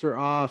drops her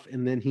off,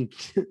 and then he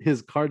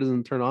his car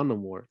doesn't turn on no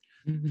more.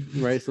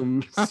 Right, so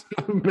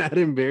mad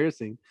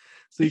embarrassing.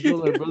 So he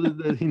told our brother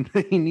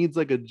that he needs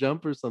like a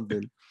jump or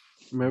something.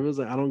 Remember, it was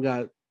like I don't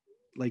got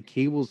like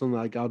cables, something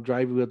like I'll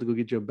drive you. We have to go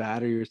get you a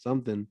battery or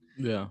something.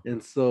 Yeah.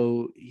 And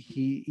so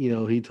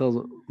he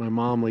tells my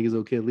mom like it's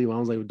okay to leave. I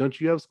was like, don't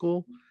you have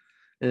school?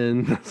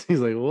 And he's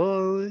like,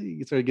 well,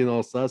 he started getting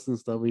all sus and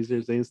stuff. He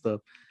started saying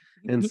stuff.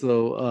 And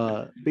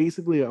so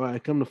basically I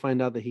come to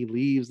find out that he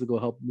leaves to go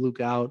help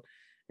Luke out.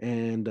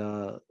 And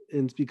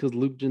it's because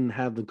Luke didn't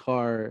have the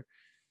car.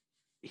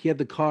 He had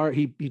the car,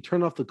 he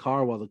turned off the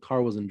car while the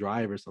car was in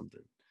drive or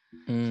something.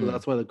 So Mm.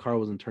 that's why the car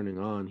wasn't turning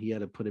on. He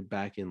had to put it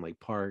back in like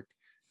park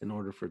in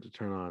order for it to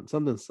turn on.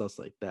 Something sus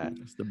like that.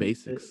 It's the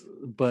basics.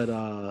 But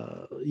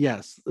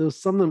yes, it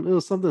was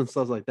something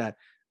sus like that.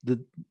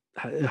 The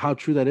how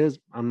true that is,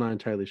 I'm not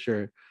entirely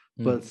sure.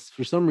 Mm. But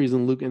for some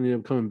reason, Luke ended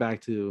up coming back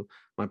to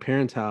my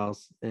parents'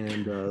 house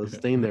and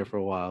staying there for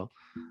a while.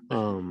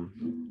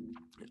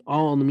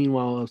 All in the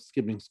meanwhile of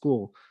skipping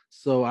school.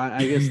 So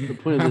I guess the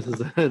point of this is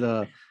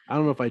that I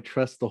don't know if I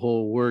trust the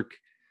whole work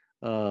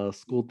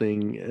school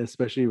thing,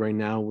 especially right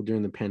now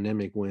during the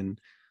pandemic when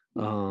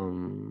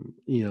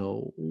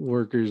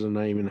workers are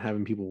not even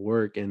having people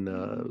work and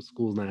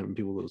schools not having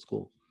people go to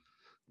school.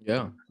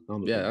 Yeah.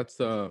 Yeah, that's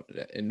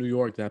in New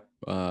York that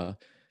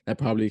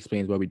probably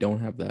explains why we don't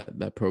have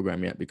that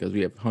program yet, because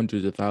we have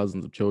hundreds of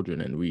thousands of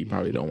children and we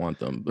probably don't want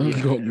them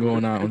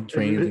going out on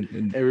trains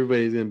and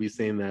everybody's gonna be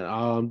saying that.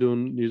 Oh, I'm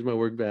doing here's my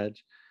work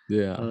badge.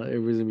 yeah.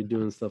 Everybody's gonna be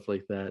doing stuff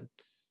like that.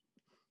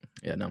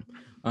 Yeah, no.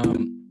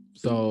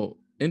 So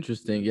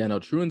interesting. Yeah, no,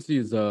 truancy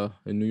is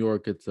in New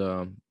York, it's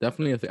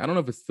definitely a thing. I don't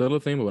know if it's still a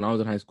thing, but when I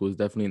was in high school, it's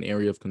definitely an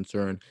area of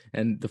concern.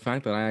 And the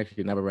fact that I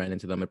actually never ran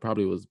into them, it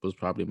probably was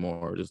probably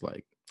more just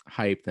like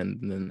hype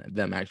than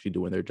them actually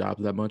doing their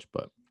jobs that much.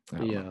 But I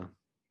don't know. Yeah.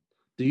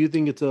 Do you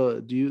think it's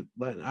a do you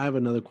like I have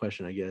another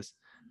question, I guess.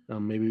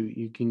 Maybe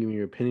you can give me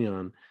your opinion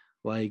on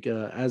like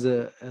as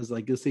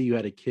like let's say you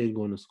had a kid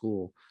going to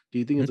school. Do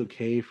you think it's Mhm.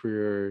 okay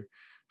for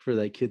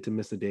that kid to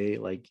miss a day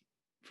like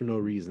for no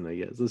reason, I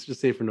guess. Let's just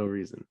say for no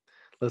reason.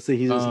 Let's say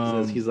he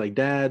says he's Um like,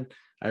 "Dad,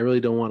 I really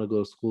don't want to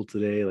go to school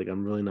today. Like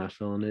I'm really not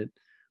feeling it."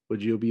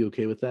 Would you be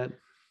okay with that?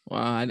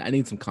 Well, I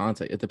need some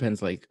context. It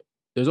depends. Like,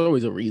 there's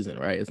always a reason,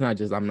 right? It's not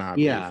just I'm not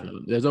really Yeah.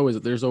 feeling.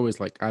 There's always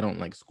like I don't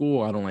like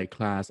school, I don't like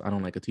class, I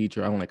don't like a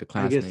teacher, I don't like a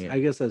classmate. I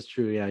guess that's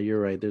true. Yeah,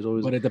 you're right. There's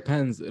always But it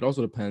depends. It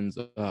also depends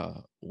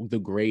the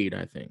grade,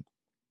 I think.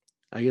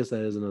 I guess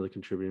that is another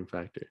contributing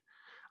factor.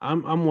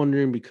 I'm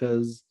wondering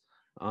because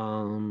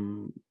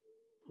um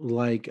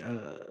like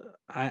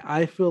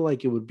I feel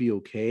like it would be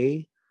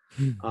okay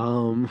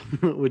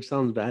which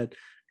sounds bad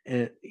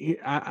and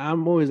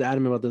I'm always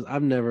adamant about this.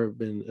 I've never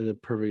been a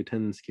perfect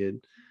attendance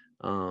kid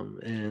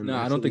and No,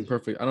 I've I don't said think this.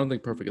 perfect. I don't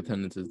think perfect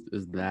attendance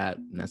is that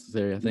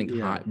necessary. I think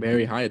Yeah.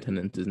 very high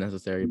attendance is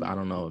necessary, but I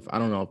don't know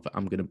if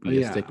I'm gonna be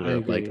a Yeah, I stickler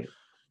of like agree.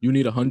 you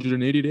need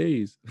 180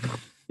 days.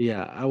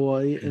 Yeah,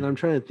 and I'm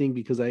trying to think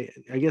because I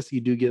guess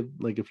you do get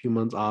like a few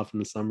months off in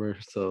the summer,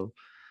 so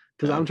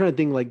because Yeah. I'm trying to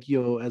think like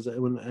as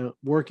when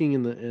working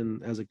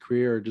in as a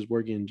career or just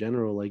working in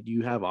general, like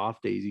you have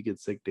off days, you get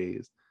sick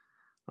days,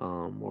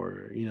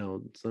 or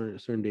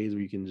certain days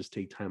where you can just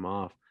take time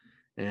off,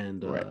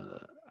 and Right.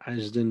 I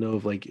just didn't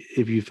know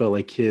if you felt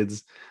like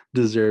kids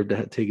deserve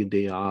to take a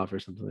day off or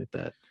something like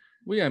that.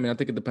 Well, yeah, I mean, I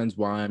think it depends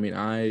why.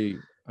 I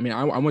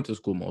went to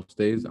school most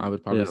days. I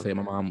would probably Yeah, say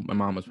my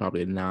mom was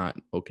probably not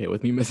okay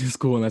with me missing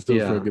school, and that's still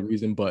for a yeah, good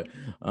reason. But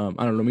I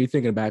don't know. Me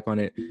thinking back on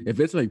it, if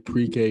it's like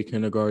pre-K,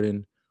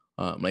 kindergarten,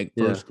 like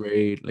yeah. first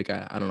grade, like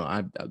I don't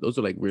know. Those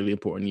are like really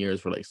important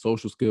years for like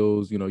social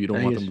skills. You don't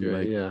I want them guess to be you're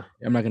right. like,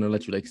 Yeah, I'm not gonna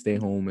let you like stay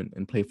home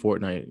and play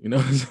Fortnite.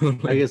 So I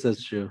like, guess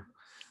that's true.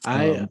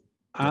 I um, yeah.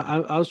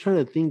 I was trying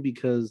to think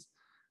because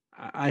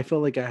I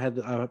felt like I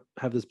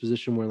have this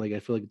position where like I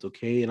feel like it's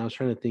okay, and I was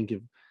trying to think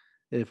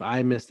if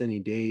I missed any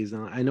days.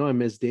 And I know I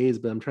missed days,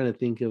 but I'm trying to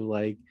think of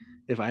like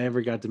if I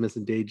ever got to miss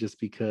a day just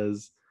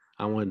because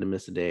I wanted to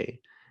miss a day.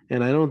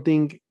 And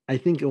I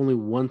think only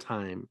one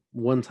time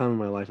in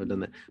my life I've done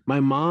that. My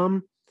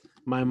mom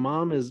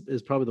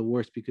is probably the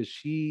worst because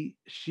she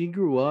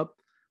grew up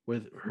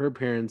with her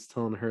parents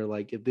telling her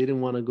like if they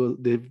didn't want to go,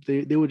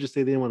 they would just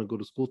say they didn't want to go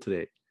to school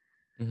today.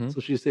 Hmm.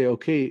 So she'd say,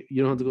 okay,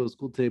 you don't have to go to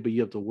school today, but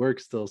you have to work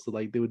still. So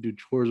like they would do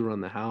chores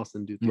around the house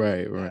and do things like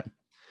Right, right.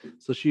 that.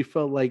 So she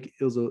felt like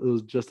it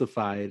was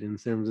justified in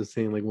terms of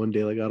saying like one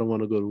day like I don't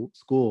want to go to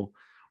school.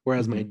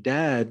 Whereas Hmm.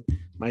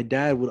 my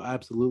dad would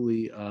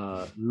absolutely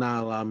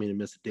not allow me to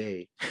miss a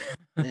day.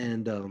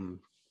 And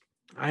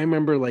I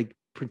remember like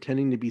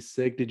pretending to be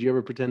sick. Did you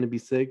ever pretend to be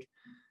sick?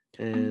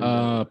 And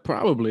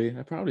Probably.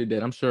 I probably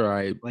did. I'm sure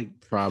I like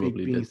fake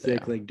probably being did sick,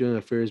 that. like doing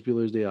a Ferris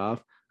Bueller's Day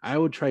Off. I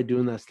would try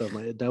doing that stuff.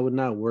 That would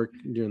not work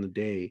during the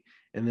day.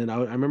 And then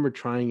I remember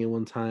trying it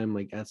one time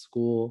like at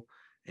school,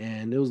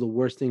 and it was the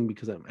worst thing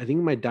because I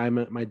think my dad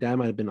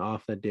might have been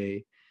off that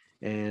day,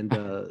 and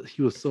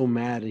he was so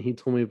mad, and he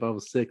told me if I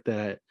was sick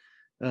that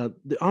I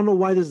don't know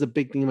why this is a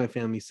big thing in my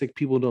family. Sick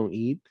people don't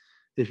eat.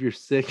 If you're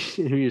sick,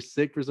 if you're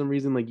sick for some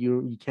reason, like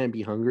you can't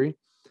be hungry,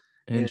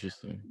 and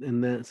Interesting.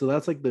 then so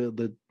that's like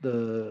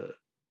the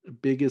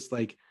biggest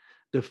like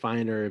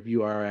definer if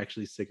you are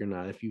actually sick or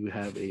not. If you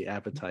have a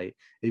appetite,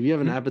 if you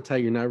have an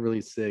appetite, you're not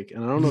really sick.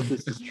 And I don't know if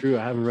this is true.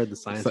 I haven't read the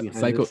science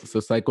behind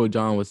this. Psycho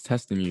John was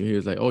testing you. He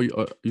was like, "Oh,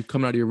 you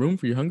coming out of your room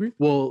for you hungry?"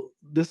 Well,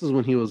 this is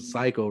when he was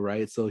psycho,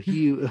 right? So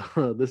he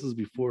this is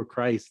before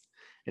Christ.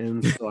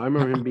 And so I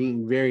remember him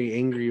being very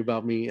angry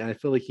about me. I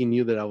feel like he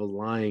knew that I was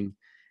lying.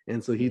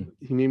 And so he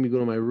made me go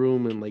to my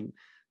room and like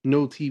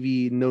no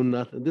TV, no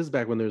nothing. This is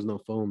back when there was no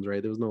phones,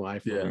 right? There was no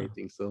iPhone or Yeah.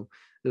 anything. So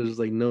there was just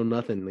like no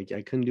nothing. Like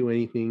I couldn't do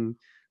anything,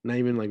 not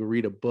even like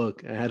read a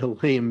book. I had to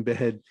lay in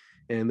bed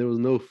and there was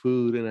no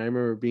food. And I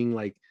remember being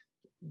like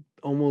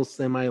almost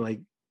semi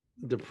like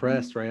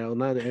depressed, right? I was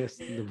not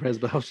depressed,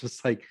 but I was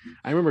just like,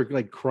 I remember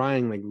like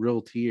crying like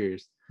real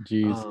tears,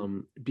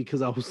 Jeez.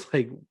 because I was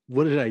like,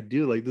 what did I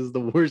do? Like this is the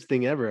worst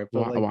thing ever. I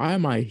felt like, Why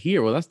am I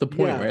here? Well, that's the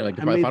point, right? yeah, Like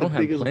if I don't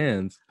have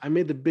plans, I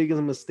made the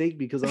biggest mistake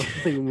because I was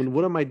thinking,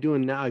 what am I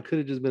doing now? I could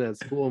have just been at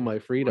school in my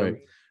freedom, right?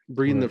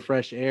 breathing the Right.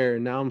 fresh air.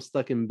 And now I'm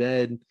stuck in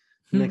bed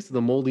Hmm. next to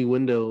the moldy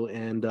window,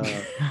 and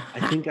I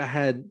think I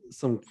had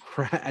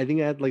I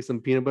think I had like some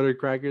peanut butter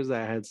crackers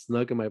that I had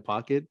snuck in my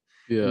pocket,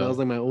 and that Yeah. was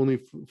like my only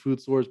food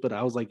source. But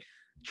I was like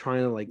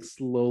trying to like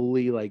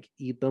slowly like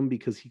eat them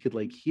because he could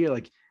like hear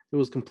like there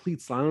was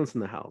complete silence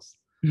in the house,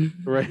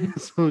 right?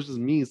 So it was just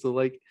me. So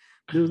like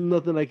there was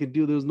nothing I could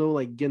do. There was no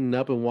like getting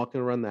up and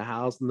walking around the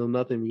house, no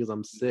nothing because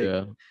I'm sick,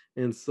 Yeah.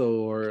 and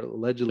so or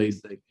allegedly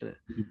Played sick.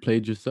 you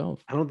played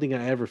yourself. I don't think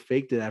I ever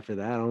faked it after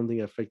that. I don't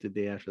think I faked the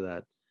day after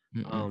that.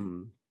 Mm-mm.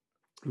 Um,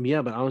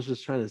 yeah, but I was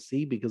just trying to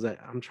see because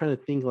I'm trying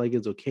to think like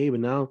it's okay, but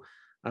now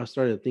I've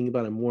started to think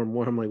about it more and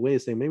more. I'm like, wait a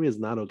second, maybe it's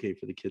not okay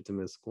for the kid to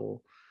miss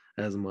school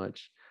as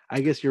much.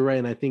 I guess you're right,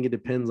 and I think it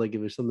depends like if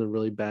there's something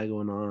really bad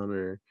going on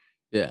or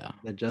Yeah.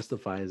 that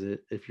justifies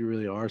it if you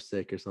really are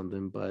sick or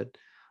something. But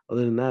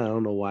other than that, I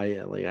don't know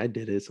why. Like I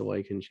did it, so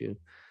why couldn't you?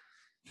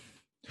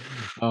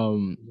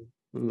 Um.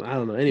 I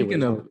don't know.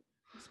 Speaking Anyways, of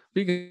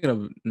speaking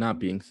of not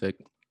being sick,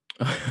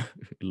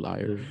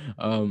 liar. yeah,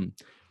 Um.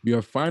 We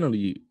are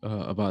finally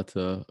about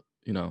to,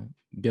 you know,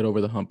 get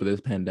over the hump of this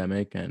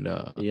pandemic, and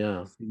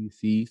yeah,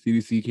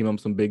 CDC came up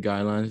with some big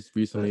guidelines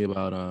recently that-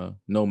 about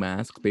no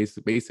mask,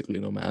 basically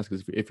no mask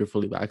if you're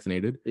fully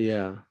vaccinated.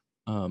 yeah.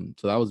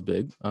 So that was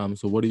big.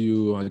 So what do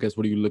you, I guess,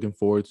 what are you looking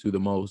forward to the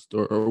most,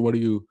 or what do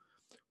you,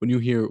 when you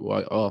hear,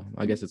 well, oh,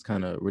 I guess it's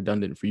kind of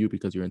redundant for you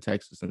because you're in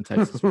Texas, and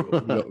Texas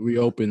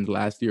reopened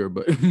last year,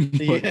 but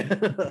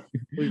Yeah,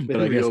 we've but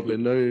been I guess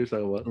reopened. No, you're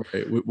talking about.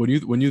 right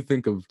when you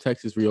think of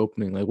Texas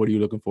reopening, like what are you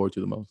looking forward to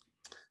the most?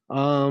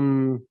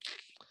 Um,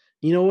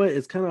 you know what?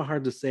 It's kind of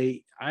hard to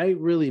say. I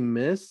really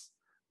miss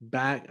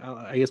back.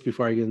 I guess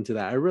before I get into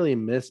that, I really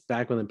miss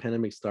back when the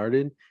pandemic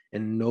started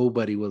and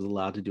nobody was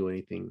allowed to do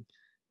anything.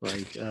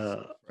 Like,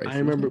 I Priceless.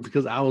 remember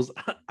because I was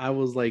I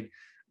was like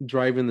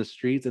driving the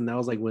streets, and that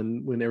was like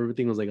when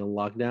everything was like on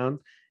lockdown,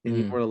 and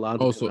you Mm. weren't allowed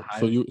to Oh, be on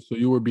the so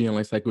you were being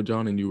like Psycho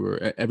John, and you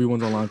were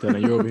everyone's on lockdown,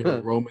 and you're over here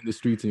highway. roaming the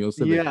streets in your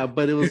Civic. Yeah,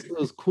 but it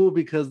was cool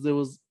because there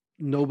was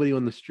nobody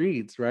on the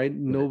streets, right? Right.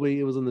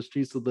 Nobody was on the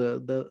streets, so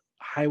the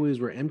highways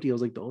were empty. I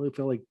was like the only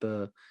felt like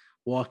the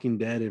Walking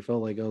Dead. It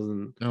felt like I was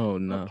in Oh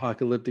no.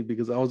 apocalyptic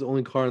because I was the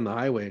only car on the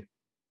highway.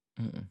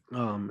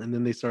 Mm-mm. And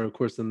then they started, of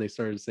course, then they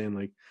started saying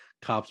like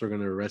cops are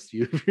gonna arrest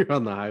you if you're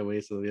on the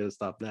highway, so we had to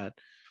stop that.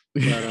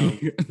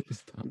 But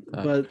Stop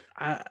that.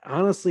 I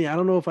honestly I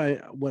don't know if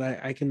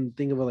I can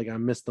think of it like I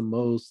miss the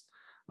most,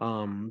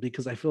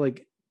 because I feel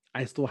like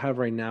I still have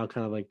right now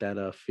kind of like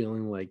that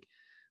feeling like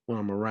when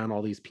I'm around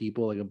all these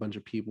people, like a bunch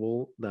of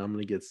people, that I'm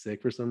gonna get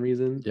sick for some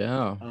reason.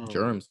 Yeah, um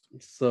germs.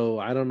 so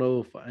I don't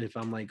know if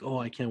I'm like, oh,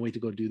 I can't wait to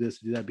go do this,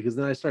 do that, because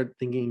then I start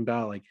thinking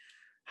about like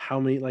how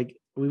many, like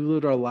we've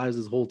lived our lives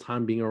this whole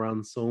time being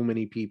around so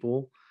many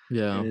people,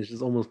 Yeah, and it's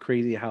just almost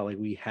crazy how like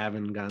we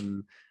haven't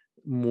gotten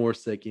more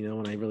sick,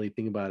 when I really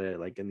think about it,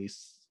 like in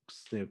these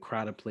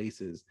crowded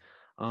places.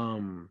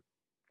 um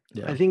I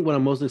yeah. think what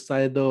I'm most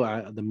excited though,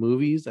 the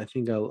movies. I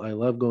think I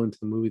love going to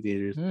the movie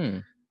theaters. Hmm.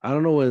 I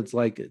don't know what it's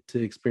like to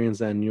experience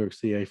that in New York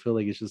City. I feel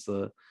like it's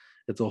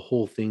a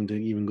whole thing to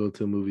even go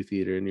to a movie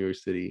theater in New York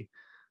City.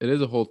 It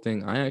is a whole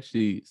thing. I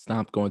actually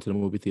stopped going to the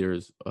movie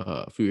theaters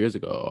a few years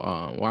ago.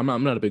 Well,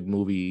 I'm not a big Yeah,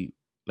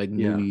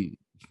 movie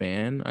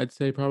fan, I'd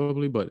say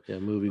probably, but yeah,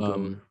 movie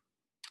um, goer.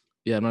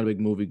 yeah, I'm not a big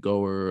movie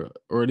goer,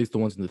 or at least the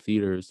ones in the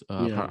theaters.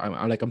 Yeah.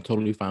 I'm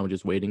totally fine with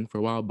just waiting for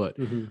a while, but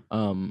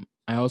Hmm.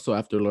 I also,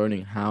 after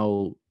learning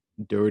how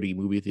dirty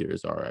movie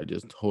theaters are, I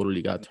just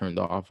totally got turned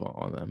off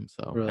on them.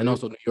 So, and Really?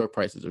 also New York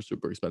prices are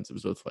super expensive,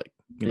 so it's like,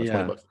 20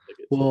 Yeah. bucks a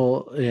ticket. So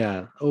Well,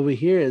 yeah. Over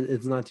here,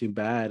 it's not too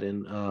bad,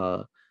 and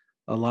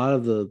a lot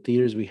of the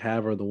theaters we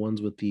have are the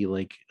ones with the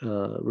like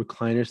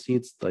recliner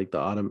seats, like the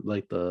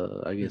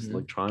I guess mhm.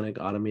 electronic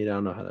automated. I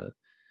don't know how to.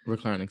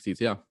 Reclining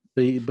seats, yeah.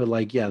 but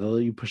like yeah,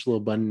 you push a little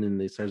button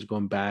and it starts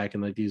going back,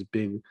 and like these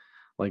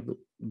like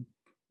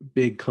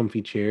big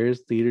comfy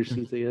chairs, theater Mm,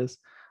 seats, I guess.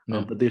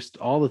 yeah. But there's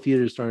all the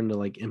theaters starting to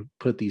like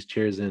put these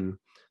chairs in,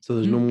 so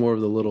there's no Mhm. more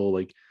of the little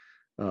like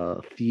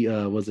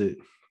was it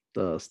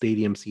the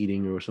stadium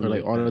seating or Or something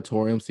like like that.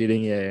 auditorium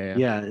seating. Yeah, yeah,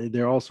 yeah. Yeah,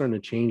 they're all starting to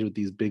change with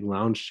these big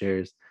lounge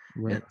chairs,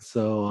 Right. and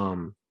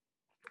so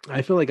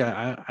I feel like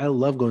I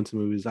love going to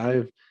movies.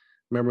 I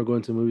remember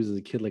going to movies as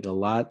a kid like a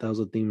lot. That was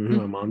a thing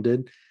my Mhm. mom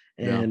did,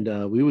 Yeah.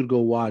 and we would go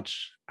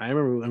watch. I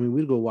remember, I mean,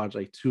 we'd go watch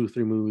like 2 or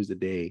 3 movies a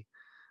day.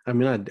 I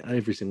mean, not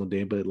every single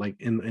day, but like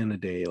in a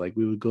day, like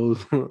we would go.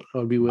 I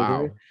would be with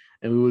her, Wow.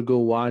 and we would go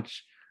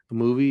watch a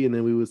movie, and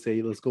then we would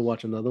say, "Let's go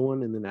watch another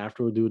one," and then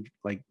after we do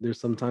like there's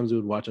sometimes we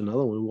would watch another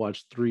one. We would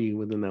watch 3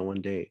 within that one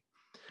day,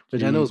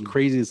 which I know is Gee.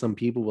 crazy to some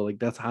people, but like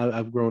that's how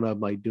I've grown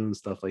up like doing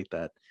stuff like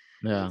that.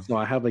 Yeah. So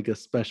I have like a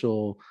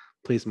special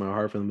place in my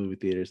heart for the movie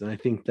theaters. And I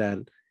think that,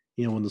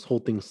 when this whole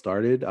thing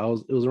started, it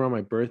was around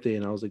my birthday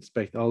and I was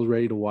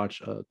ready to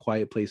watch a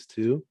Quiet Place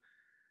 2,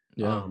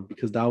 Yeah.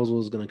 because that was what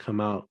was going to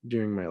come out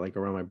during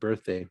around my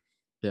birthday.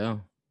 Yeah.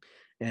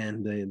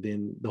 And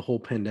then the whole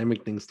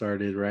pandemic thing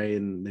started, right?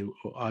 And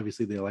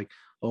they're like,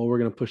 oh, we're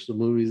gonna push the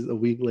movies a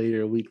week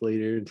later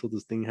until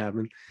this thing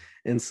happened.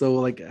 And so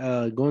like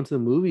going to the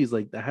movies,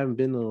 like that haven't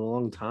been in a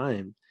long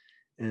time,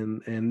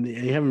 and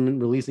they haven't been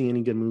releasing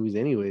any good movies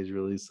anyways,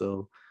 really.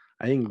 So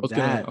I I think was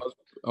gonna. that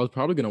I was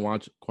probably gonna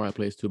watch Quiet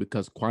Place 2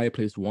 because Quiet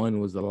Place 1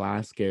 was the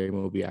last scary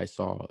movie I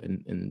saw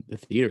in the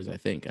theaters. I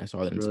think I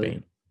saw it in really.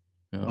 Spain.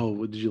 Yeah.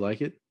 Oh, did you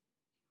like it?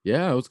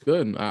 Yeah, it was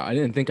good. I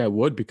didn't think I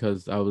would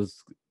because I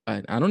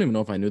don't even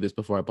know if I knew this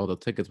before I bought the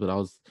tickets, but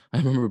I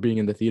remember being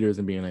in the theaters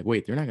and being like,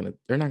 wait, they're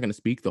not gonna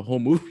speak the whole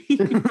movie.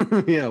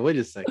 Yeah, wait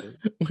a second.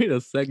 Wait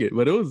a second.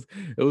 But it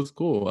was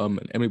cool. And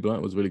Emily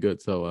Blunt was really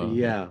good. So yeah.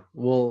 Yeah.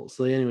 Well,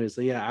 so anyway,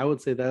 so yeah, I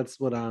would say that's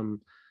what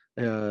I'm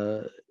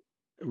uh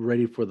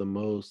ready for the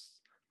most,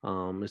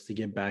 is to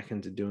get back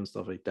into doing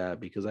stuff like that,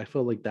 because I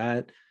felt like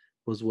that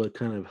was what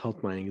kind of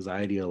helped my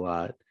anxiety a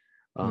lot.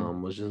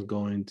 Mm, Was just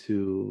going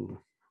to,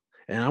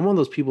 and I'm one of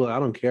those people that I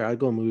don't care. I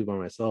go a movie by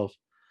myself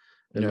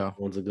if no yeah. one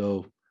wants to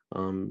go.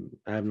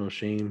 I have no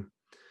shame.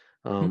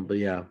 Hmm. But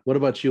yeah, what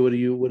about you?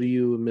 What are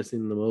you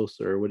missing the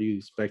most, or what are you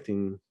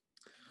expecting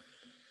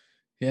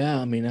Yeah,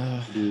 I mean, to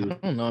I do?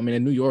 don't know. I mean,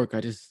 in New York,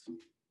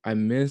 I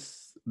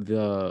miss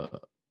the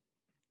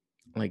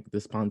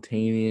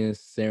spontaneous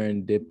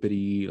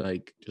serendipity,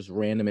 like just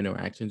random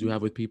interactions you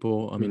have with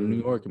people. I mean, in New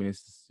Mm. York, I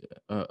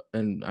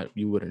mean,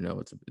 you wouldn't know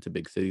it's a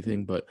big city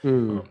thing, but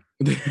Mm.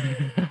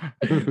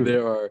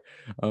 there are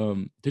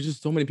there's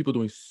just so many people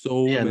doing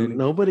so Yeah, many.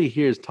 nobody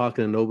here is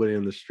talking to nobody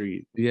in the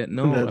street. Yeah,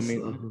 no, I That's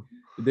mean,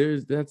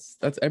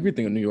 that's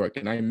everything in New York,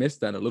 and I miss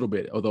that a little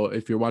bit. Although,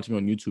 if you're watching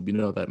on YouTube, you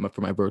know that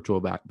for my virtual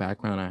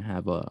background, I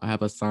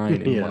have a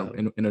sign in yeah,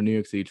 in a New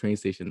York City train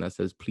station that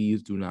says,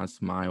 "Please do not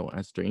smile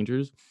at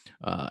strangers,"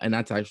 and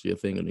that's actually a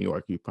thing in New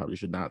York. You probably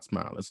should not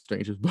smile at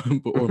strangers,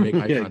 or make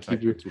eye yeah.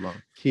 contact for too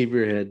long. Keep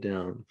your head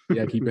down.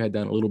 Yeah, keep your head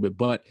down a little bit,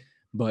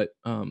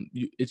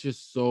 it's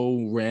just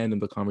so random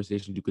the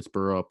conversations you could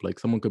spur up. Like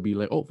someone could be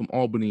like, "Oh, from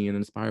Albany, an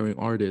inspiring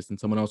artist," and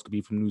someone else could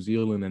be from New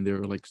Zealand, and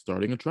they're like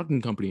starting a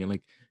trucking company, and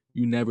like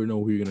you never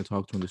know who you're gonna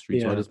talk to on the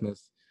street. So I Yeah. just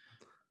miss.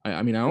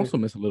 I mean, I also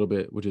miss a little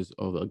bit, which is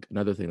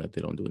another thing that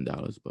they don't do in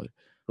Dallas, but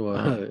um,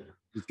 Well,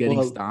 just getting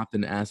well, stopped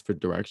and asked for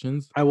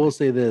directions. I will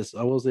say this.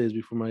 I will say this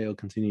before Mario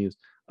continues.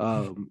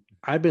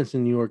 I've been to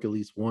New York at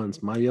least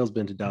once. Mario's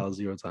been to Dallas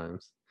 0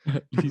 times.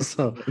 At least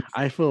So once.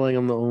 I feel like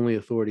I'm the only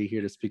authority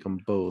here to speak on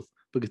both.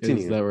 But Is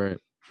continue. that right?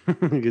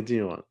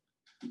 Continue on.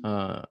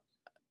 Uh,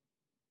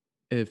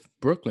 if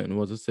Brooklyn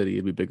was a city,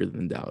 it'd be bigger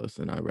than Dallas,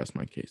 and I rest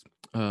my case.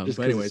 Just But because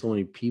there's anyways. so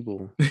many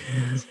people.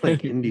 It's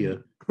like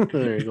India.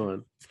 There, go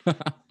on.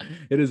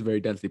 It is very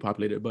densely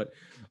populated, but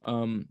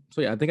so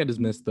yeah, I think I just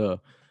missed the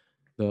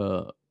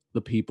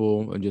the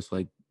people and just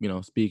like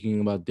speaking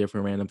about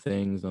different random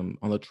things on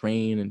the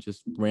train and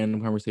just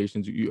random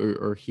conversations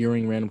or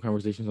hearing random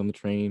conversations on the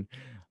train.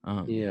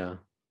 um Yeah.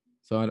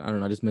 so I don't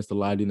know, I just missed the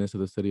liveliness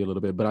of the city a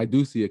little bit, but I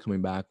do see it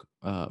coming back.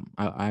 I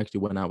actually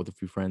went out with a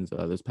few friends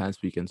this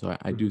past weekend, so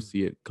I do Mhm.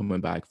 see it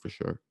coming back for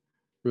sure.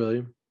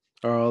 Really?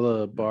 Are all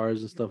the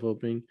bars and stuff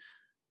opening?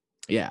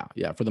 Yeah,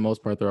 yeah, for the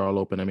most part, they're all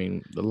open. I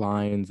mean, the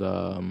lines,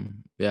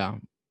 yeah,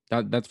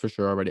 that's for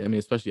sure already. I mean,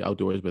 especially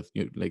outdoors with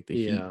like the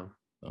heat. Yeah.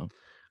 So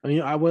I mean,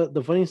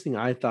 the funniest thing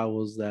I thought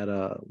was that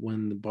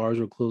when the bars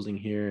were closing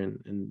here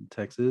in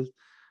Texas,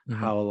 mhm.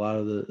 how a lot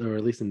of or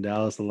at least in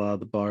Dallas, a lot of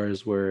the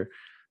bars were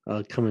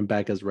coming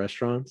back as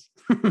restaurants.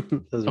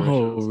 As Oh,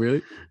 restaurants.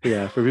 really?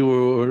 Yeah, for people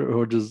who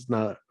are just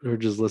not who are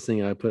just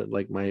listening, I put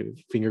like my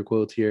finger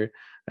quotes here,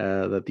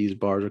 that these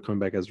bars are coming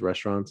back as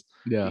restaurants,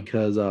 Yeah.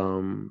 because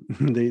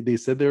they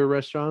said they were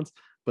restaurants,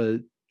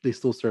 but they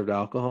still served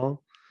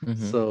alcohol.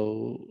 Mhm.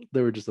 So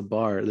they were just a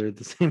bar. They're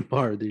the same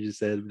bar. They just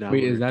said now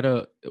Wait, we're is that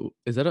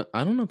a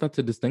I don't know if that's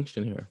a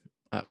distinction here.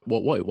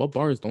 What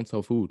bars don't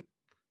sell food?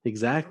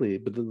 exactly.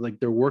 But like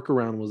their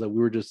workaround was that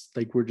we're just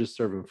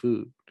serving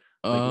food.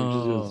 Like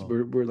Oh,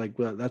 we're like,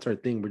 well, that's our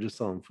thing. We're just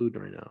selling food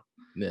right now.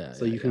 Yeah,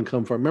 So yeah, you yeah. can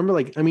come from. Remember,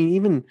 like I mean,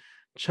 even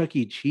Chuck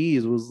E.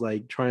 Cheese was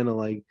like trying to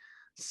like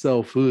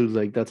sell food.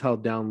 Like that's how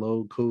down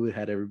low COVID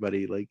had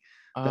everybody. Like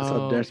that's how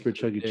Oh, desperate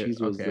so Chuck E. Cheese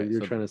was. Like okay.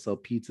 they're So trying to sell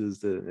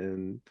pizzas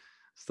and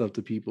stuff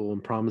to people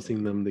and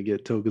promising them to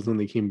get tokens when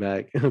they came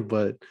back.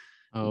 But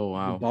oh the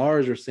wow.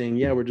 bars are saying,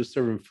 yeah, we're just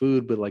serving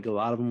food, but like a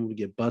lot of them would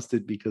get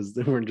busted because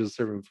they weren't just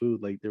serving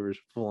food, like they were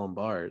full on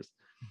bars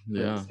and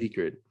Yeah.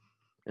 secret.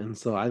 And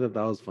so I thought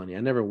that was funny.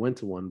 I never went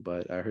to one,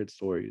 but I heard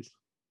stories.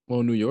 Well,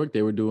 in New York,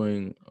 they were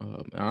doing.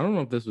 I don't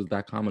know if this was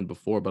that common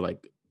before, but like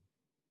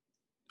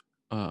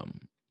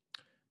um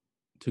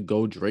to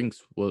go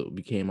drinks what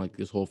became like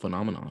this whole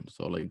phenomenon.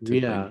 So like to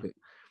like Yeah.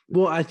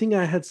 Well, I think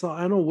I had saw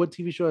I don't know what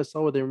TV show I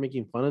saw where they were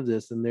making fun of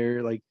this, and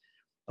they're like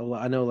a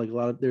lot. I know like a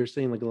lot of they're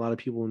saying like a lot of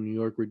people in New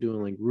York were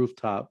doing like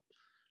rooftop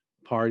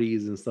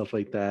parties and stuff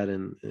like that,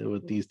 and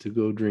with these to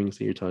go drinks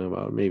that you're talking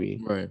about,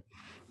 maybe. right.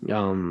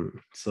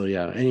 So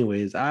yeah.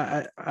 Anyways,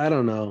 I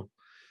don't know.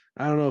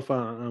 I don't know if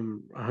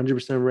I'm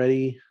 100%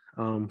 ready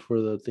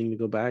for the thing to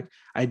go back.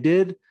 I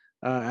did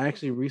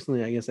actually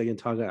recently. I guess I can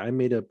talk. I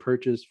made a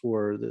purchase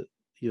for the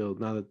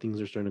now that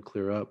things are starting to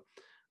clear up.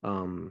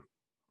 Um,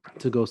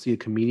 to go see a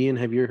comedian.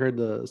 Have you heard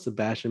the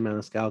Sebastian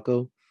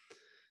Maniscalco?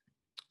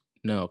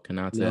 No,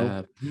 cannot say I No,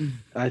 have.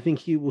 I think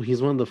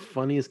he's one of the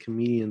funniest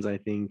comedians. I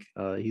think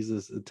he's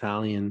this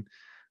Italian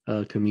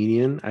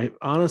comedian. I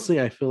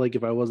honestly I feel like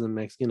if I wasn't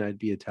Mexican, I'd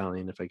be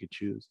Italian if I could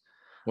choose.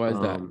 Why is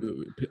that?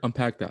 Um,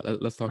 Unpack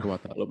that. Let's talk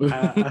about that a little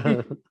I,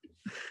 bit.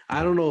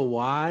 I don't know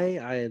why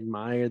I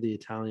admire the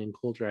Italian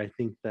culture. I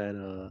think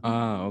that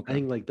Ah, I okay.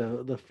 think like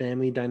the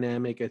family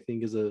dynamic I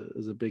think is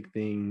a big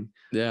thing.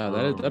 Yeah,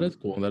 that is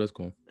Um, cool. That is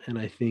cool. and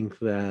I think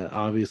that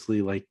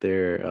obviously like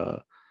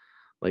their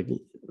like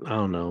I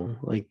don't know,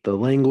 like the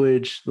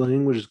language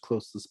is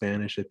close to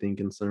Spanish, I think,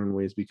 in certain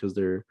ways because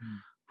they're Mm.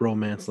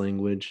 romance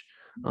language.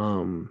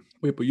 Um,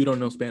 Wait, but you don't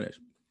know Spanish.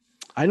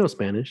 I know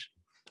Spanish.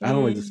 I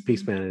don't like to speak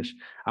Mm. Spanish.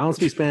 I don't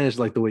speak Spanish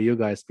like the way you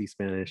guys speak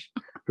Spanish.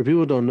 For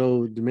people who don't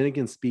know,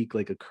 Dominicans speak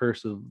like a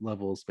cursive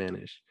level of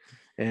Spanish,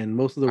 and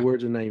most of the I-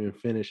 words are not even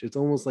finished. It's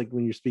almost like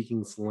when you're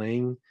speaking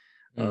slang,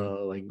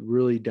 mm. like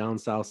really down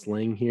south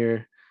slang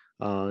here,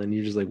 and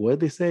you're just like, "What did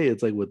they say?"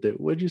 It's like,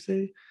 What'd you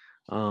say?"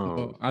 Well,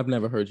 Um, I've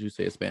never heard you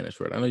say a Spanish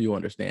word. I know you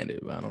understand it,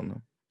 but I don't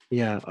know.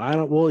 Yeah, I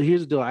don't. Well,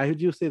 here's the deal. I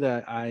do say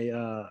that I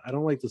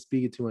don't like to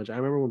speak it too much. I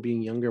remember when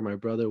being younger, my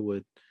brother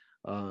would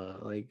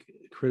like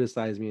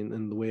criticize me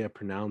in the way I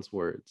pronounce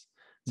words.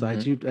 So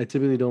Hmm. I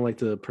typically don't like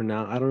to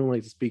pronounce. I don't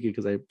like to speak it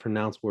because I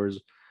pronounce words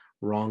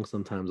wrong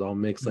sometimes. I'll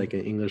mix like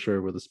an English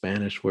word with a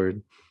Spanish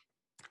word,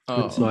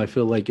 and so Oh, I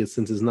feel like it's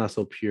since it's not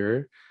so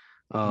pure.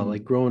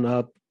 Like mm. growing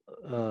up,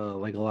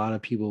 like a lot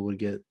of people would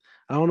get.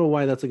 I don't know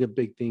why that's like a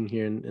big thing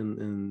here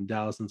in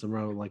Dallas, since I'm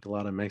around like a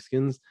lot of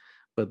Mexicans,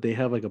 but they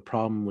have like a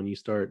problem when you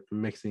start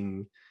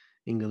mixing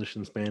English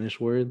and Spanish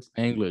words.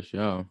 English,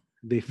 yeah.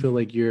 They feel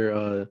like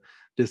you're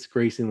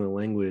disgracing the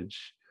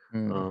language,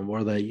 Mm.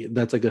 or that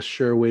that's like a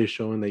sure way of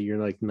showing that you're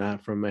like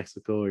not from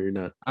Mexico or you're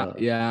not.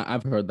 Yeah,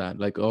 I've heard that.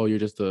 Like, oh,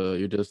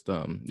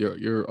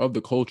 you're of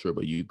the culture,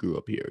 but you grew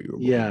up here. You were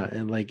born Yeah, here.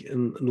 and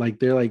like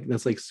they're like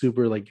that's like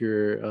super like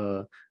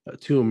you're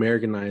too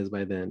Americanized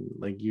by then.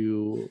 Like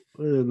you're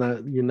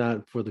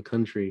not for the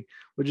country,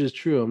 which is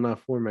true. I'm not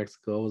for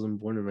Mexico. I wasn't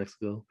born in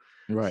Mexico,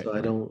 Right, so I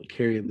right. don't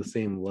carry the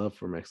same love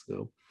for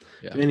Mexico.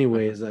 Yeah,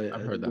 Anyways,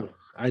 I've heard that.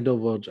 I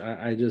divulge.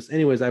 I just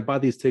anyways I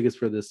bought these tickets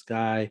for this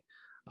guy,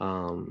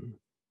 um,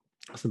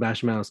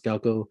 Sebastian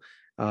Maniscalco,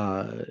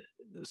 uh,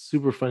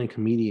 super funny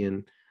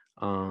comedian.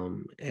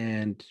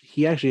 And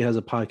he actually has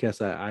a podcast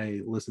that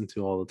I listen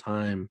to all the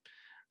time.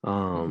 Mm.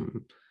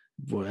 Um,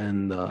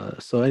 and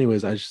so,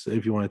 anyways, I just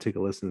if you want to take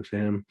a listen to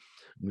him,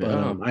 but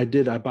Yeah,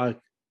 I bought.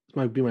 This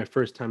might be my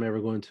first time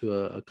ever going to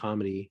a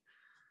comedy,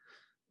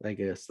 I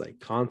guess, like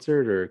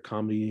concert or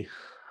comedy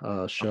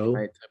comedy show.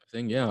 night type of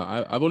thing.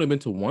 Yeah, I've only been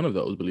to one of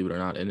those, believe it or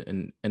not,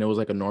 and it was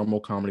like a normal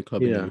comedy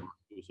club in New Yeah. York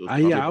too. So it's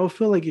probably Yeah, I would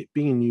feel like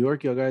being in New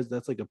York, you guys,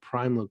 that's like a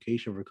prime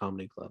location for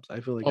comedy clubs. I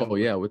feel like I oh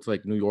would yeah, it's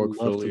like New York,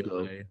 love to Philly,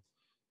 go. LA.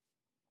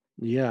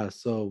 Yeah,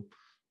 so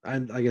I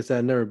like I said,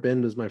 I've never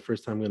been. This is my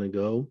first time gonna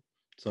go,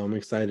 so I'm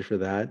excited for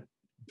that.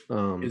 Is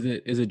Um,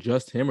 it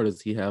just him, or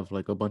does he have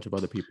like a bunch of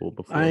other people I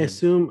before him?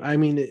 assume, I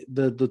mean,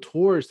 the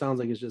tour sounds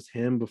like it's just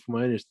him, but from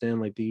what I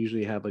understand, like they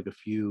usually have like a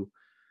few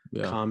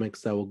Yeah,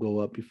 comics that will go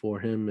up before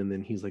him, and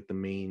then he's like the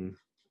main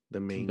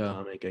yeah.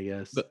 comic, I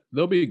guess.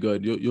 They'll be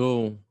good.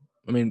 You'll.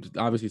 I mean,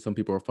 obviously, some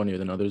people are funnier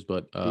than others,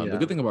 but the good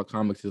Yeah. thing about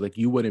comics is like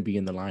you wouldn't be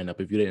in the lineup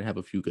if you didn't have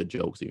a few good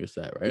jokes in your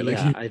set, right? Like,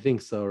 Yeah, I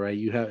think so, right?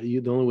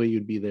 The only way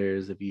you'd be there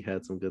is if you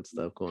had some good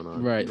stuff going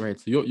on. right, right.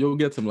 So you'll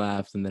get some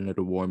laughs, and then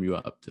it'll warm you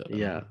up to.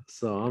 Yeah,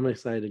 so I'm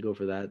excited to go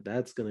for that.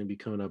 That's gonna be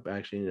coming up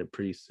actually in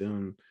pretty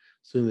soon,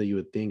 sooner than you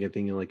would think. I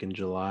think like in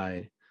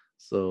July.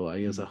 So I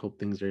guess I Mm. hope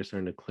things are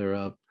starting to clear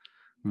up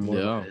more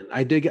on my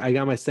Yeah. end. I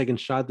got my second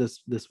shot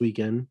this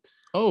weekend,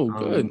 Oh,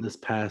 good. this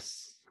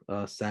past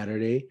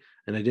Saturday,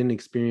 and I didn't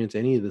experience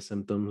any of the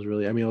symptoms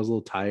really. I mean, I was a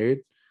little tired,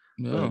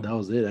 but Yeah, that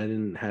was it. I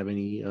didn't have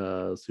any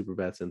super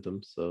bad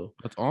symptoms. So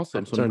that's awesome.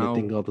 I'm So starting to now,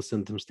 think all the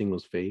symptoms thing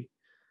was fake.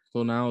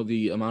 So now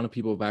the amount of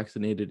people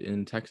vaccinated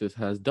in Texas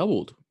has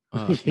doubled.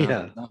 Now,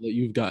 Yeah, now that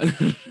you've got.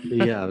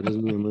 yeah, just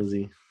me and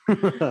Lizzie.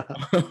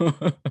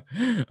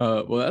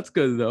 Well, that's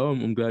good though.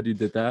 I'm glad you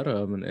did that.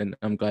 And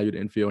I'm glad you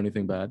didn't feel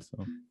anything bad.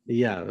 So.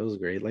 Yeah, it was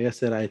great. Like I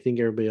said, I think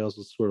everybody else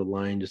was sort of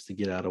lying just to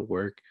get out of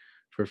work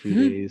for a few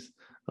days,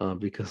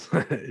 because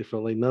it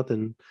felt like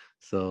nothing.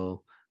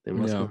 So they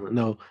must Yeah. have.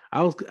 No,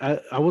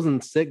 I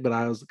wasn't sick, but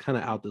I was kind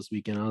of out this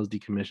weekend. I was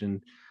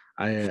decommissioned.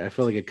 I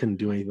felt like I couldn't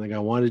do anything. Like I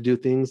wanted to do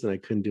things and I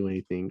couldn't do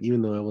anything,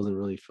 even though I wasn't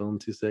really feeling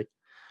too sick.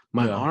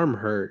 My Yeah. arm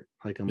hurt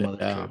like a mother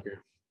Yeah.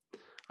 trucker.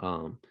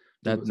 Um, but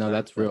That no, besides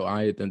that's that,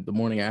 real. The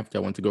morning after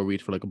I went to go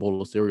reach for like a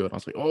bowl of cereal, and I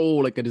was like, oh,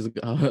 like I just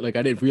like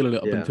I didn't feel it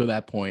up yeah, until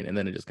that point, and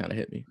then it just kind of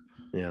hit me.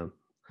 yeah.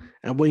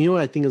 And well, you know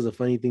what I think is a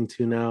funny thing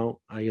too now,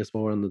 I guess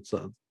while we're on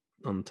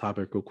the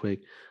topic real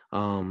quick.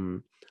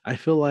 I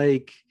feel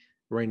like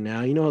right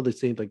now, you know how they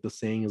say like the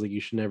saying is like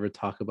you should never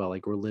talk about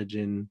like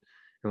religion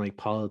and like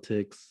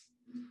politics.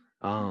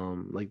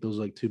 Like those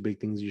are like two big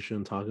things you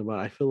shouldn't talk about.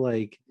 I feel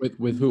like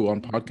With who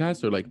on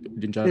podcasts or like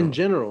in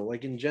general?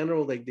 in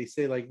general, like they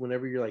say like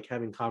whenever you're like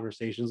having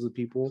conversations with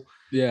people,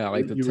 Yeah,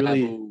 like the you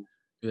really taboo.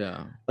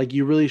 Yeah. like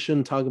you really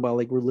shouldn't talk about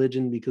like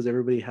religion because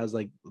everybody has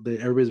like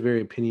everybody's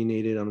very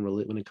opinionated on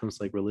when it comes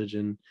to like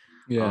religion,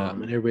 Yeah.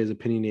 and everybody's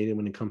opinionated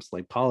when it comes to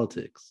like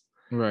politics.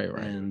 Right.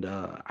 Right. And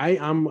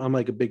I'm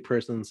like a big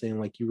person saying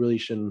like you really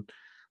shouldn't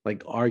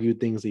like argue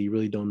things that you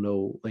really don't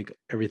know like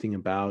everything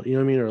about, you know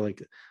what I mean, or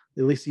like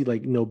at least you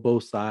like know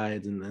both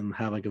sides and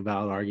have like a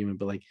valid argument,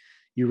 but like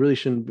you really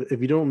shouldn't if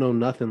you don't know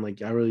nothing.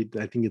 Like I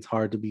think it's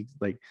hard to be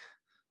like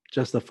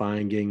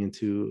justifying getting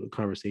into Oh,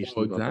 conversations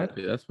about that.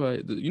 exactly. That's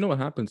why you know what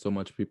happens so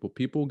much.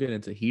 People get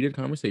into heated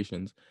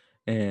conversations,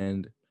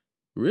 and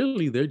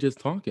really they're just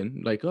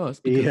talking like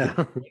us because they don't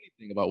Yeah. know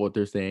anything about what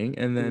they're saying.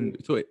 And then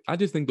I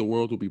just think the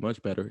world will be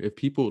much better if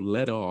people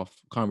let off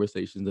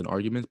conversations and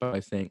arguments by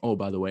saying, "Oh,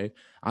 by the way,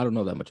 I don't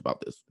know that much about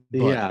this, but."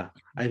 Yeah,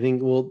 I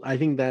think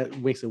that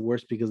makes it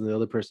worse because the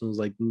other person was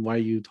like, "Why are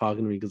you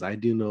talking to me? Because I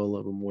do know a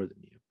little bit more than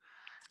you."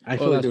 I Oh,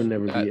 feel like that's there would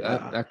true. never be.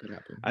 That could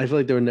happen. I feel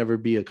like there would never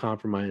be a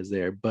compromise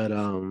there. But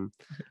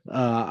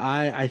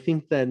I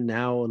think that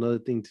now another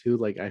thing too,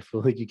 like I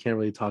feel like you can't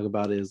really talk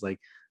about it is like,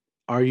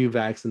 are you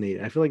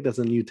vaccinated? I feel like that's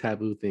a new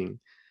taboo thing,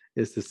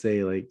 is to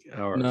say like,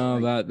 or No,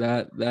 like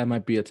that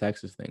might be a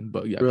Texas thing,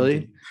 but yeah,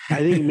 really.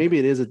 continue. I think maybe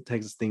it is a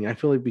Texas thing. I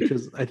feel like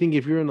because I think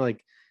if you're in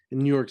like in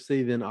New York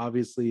City, then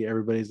obviously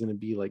everybody's going to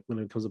be like when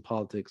it comes to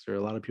politics, or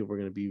a lot of people are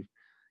going to be,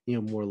 you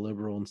know, more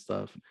liberal and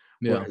stuff.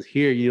 Yeah. Whereas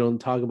here, you don't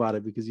talk about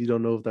it because you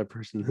don't know if that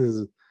person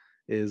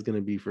is going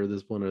to be for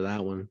this one or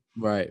that one.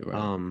 Right,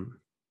 right.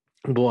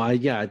 Well,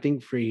 I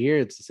think for here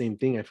it's the same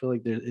thing. I feel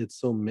like it's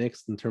so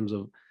mixed in terms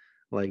of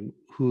like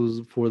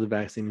who's for the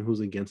vaccine and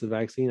who's against the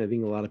vaccine. I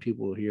think a lot of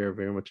people here are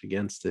very much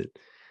against it,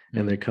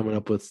 and they're Mm. coming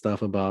up with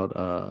stuff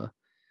about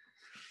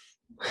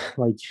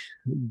like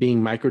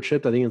being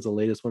microchipped. I think it's the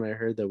latest one I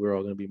heard that we're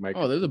all going to be Oh,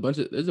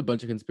 microchipped. there's a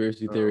bunch of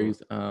conspiracy Um,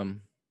 theories.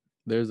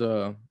 There's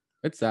a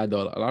it's sad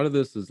though. A lot of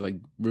this is like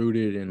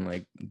rooted in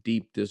like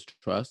deep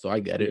distrust. So I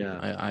get it. yeah,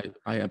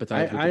 I empathize with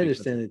I it because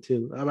understand it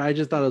too. I mean, I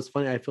just thought it was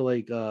funny. I feel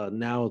like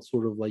now it's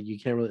sort of like you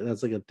can't really.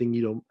 That's like a thing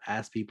you don't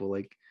ask people.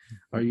 Like,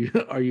 are you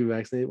are you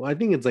vaccinated? Well, I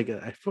think it's like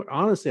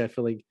honestly, I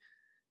feel like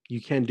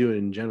you can't do it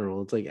in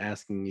general. It's like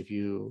asking if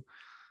you.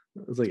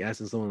 It's like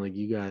asking someone like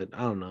you got. I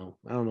don't know.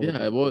 I don't know what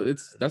yeah, the. well,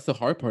 it's that's the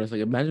hard part. It's like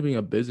imagine being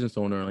a business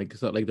owner, like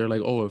so, like they're like,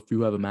 oh, if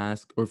you have a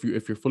mask or if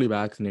you're fully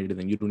vaccinated,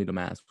 then you don't need a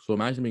mask. So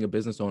imagine being a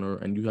business owner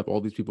and you have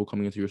all these people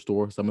coming into your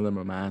store. Some of them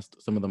are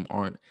masked, some of them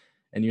aren't,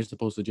 and you're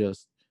supposed to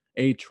just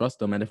trust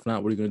them, and if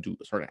not, what are you gonna do?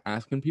 Start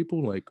asking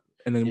people like,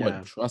 and then what?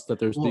 Yeah. Trust that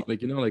they're speak Well,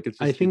 like like it's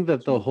I just think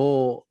that too.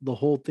 the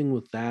whole thing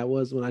with that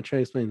was when I try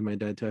to explain to my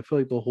dad too. I feel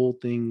like the whole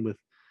thing with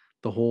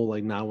the whole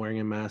like not wearing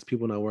a mask,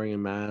 people not wearing a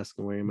mask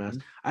and wearing a mask.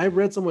 Mhm. I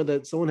read somewhere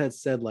that someone had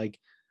said like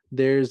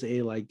there's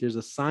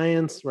a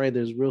science, right?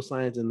 There's real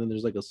science, and then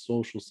there's like a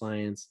social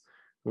science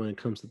when it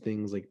comes to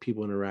things like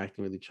people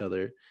interacting with each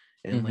other.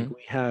 And like Mhm.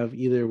 we have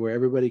either where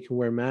everybody can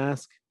wear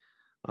mask,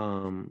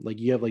 like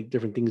you have like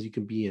different things you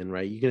can be in,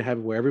 right? You can have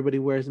it where everybody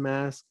wears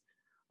mask.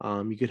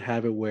 You could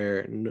have it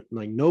where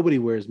like nobody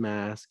wears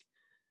mask,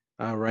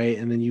 right?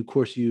 And then you, of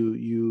course,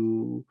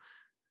 you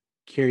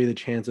carry the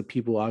chance of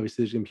people.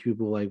 Obviously, there's gonna be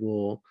people like,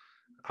 well,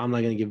 I'm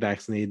not gonna get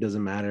vaccinated. It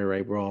doesn't matter,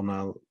 right? We're all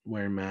not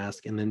wearing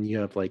masks. And then you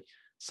have like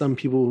some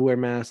people who wear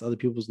masks, other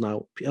people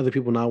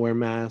not wear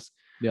masks.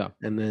 Yeah.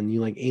 And then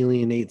you like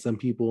alienate some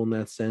people in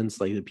that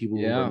sense, like the people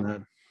Yeah.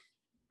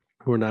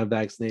 who are not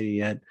vaccinated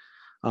yet.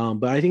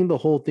 But I think the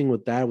whole thing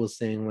with that was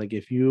saying like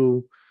if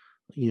you,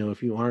 you know,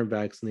 if you aren't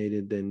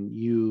vaccinated, then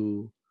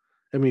you,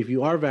 I mean, if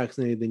you are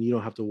vaccinated, then you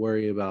don't have to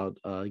worry about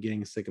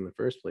getting sick in the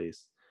first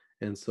place.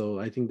 And so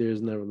I think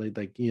there's never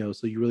like you know,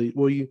 so you really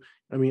well you,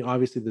 I mean,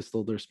 obviously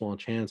there's small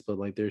chance, but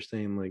like they're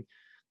saying like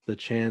the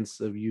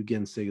chance of you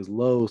getting sick is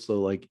low.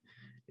 So like,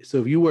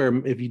 so if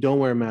you don't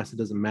wear a mask, it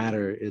doesn't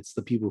matter. It's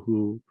the people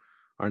who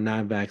are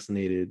not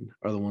vaccinated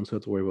are the ones who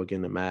have to worry about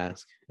getting a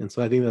mask. And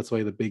so I think that's why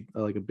a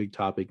big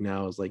topic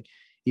now is like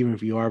even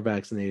if you are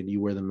vaccinated, you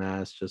wear the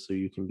mask just so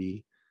you can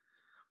be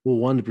well,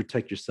 one to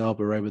protect yourself,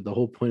 but right, but the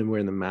whole point of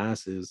wearing the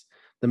mask is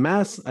the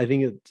mask. I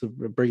think to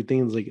break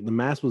things like the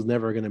mask was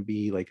never going to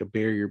be like a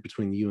barrier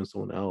between you and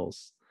someone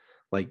else.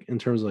 Like in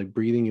terms of like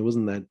breathing, it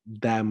wasn't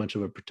that much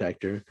of a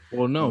protector.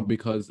 Well, no, Um,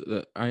 because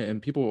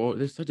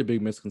there's such a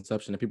big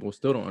misconception that people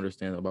still don't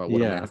understand about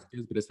what a yeah, mask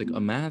is. But it's like a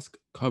mask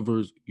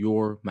covers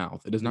your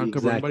mouth. It does not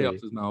cover anybody exactly,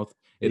 else's mouth.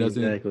 It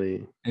doesn't,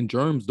 exactly. and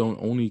germs don't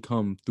only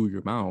come through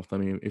your mouth. I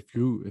mean, if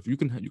you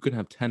can you can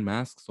have 10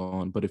 masks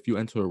on, but if you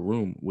enter a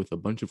room with a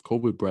bunch of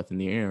COVID breath in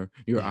the air,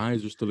 your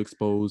eyes are still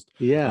exposed.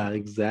 Yeah, Um,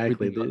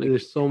 exactly. everything like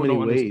There's so people many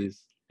don't understand.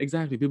 ways.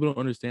 Exactly, people don't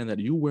understand that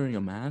you wearing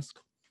a mask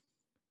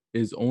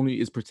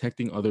is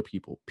protecting other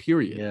people.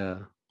 Period.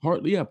 Yeah,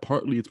 Partly, yeah,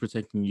 partly it's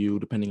protecting you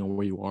depending on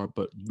where you are,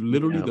 but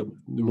literally yeah.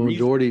 the reason,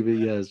 Majority of it,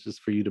 yeah, is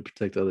just for you to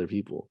protect other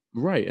people.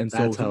 right? And so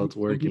That's how it's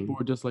some people working.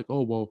 are just like,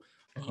 oh well,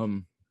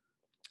 um,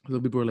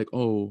 some people are like,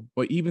 oh,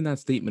 but even that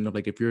statement of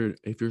like if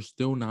you're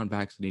still not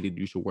vaccinated,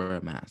 you should wear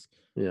a mask.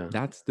 Yeah,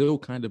 That's still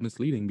kind of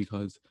misleading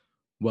because,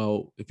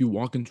 well, if you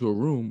walk into a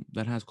room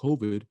that has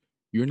COVID,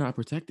 you're not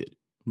protected,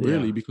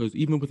 really, yeah, because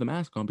even with a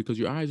mask on, because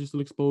your eyes are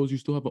still exposed, you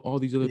still have all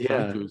these other yeah,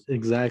 factors.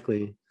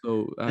 exactly.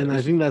 So And I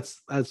it's just think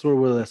that's sort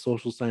of where that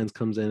social science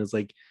comes in. It's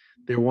like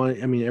they're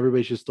wanting. I mean,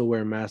 everybody should still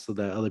wear masks so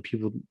that other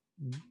people,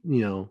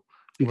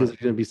 because right.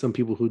 there's gonna be some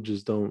people who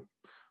just don't,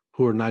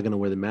 who are not gonna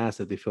wear the mask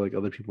if they feel like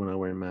other people are not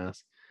wearing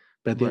masks.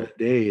 But at the end Right. of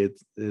the day,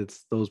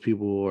 it's those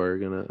people who are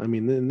gonna. I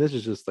mean, and this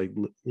is just like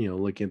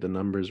looking at the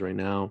numbers right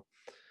now.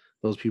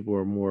 Those people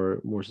are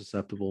more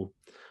susceptible.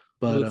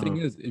 Well, But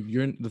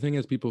the thing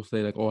is, people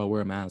say like, "Oh, I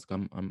wear a mask.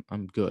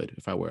 I'm good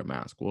if I wear a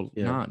mask." Well,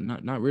 yeah,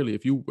 not really.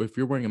 If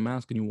you're wearing a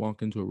mask and you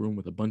walk into a room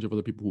with a bunch of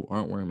other people who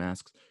aren't wearing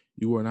masks,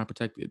 you are not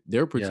protected.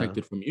 They're yeah,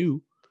 protected from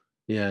you.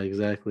 yeah,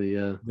 exactly,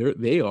 yeah,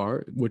 They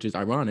are, which is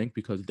ironic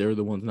because they're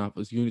the ones not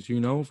as units. You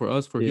know, for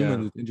us, for yeah,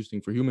 humans, it's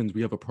interesting. For humans,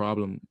 we have a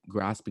problem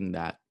grasping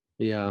that.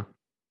 yeah.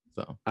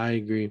 So, I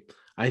agree.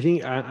 I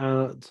think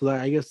so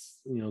that I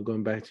guess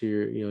going back to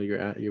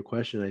your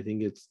question, I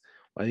think it's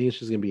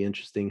just gonna be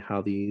interesting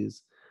how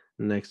these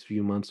next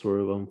few months sort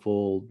of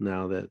unfold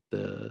now that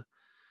the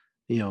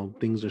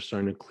things are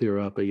starting to clear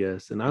up, I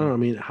guess. And I don't know, I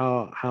mean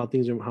how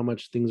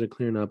much things are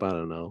clearing up, I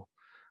don't know.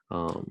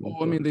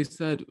 oh, I But mean, they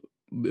said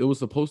it was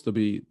supposed to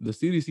be the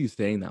CDC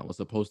saying that was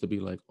supposed to be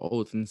like,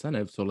 oh, it's an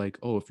incentive. So, like,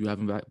 oh, if you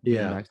haven't been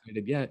yeah,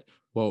 vaccinated yet,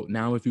 well,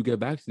 now if you get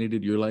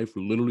vaccinated, your life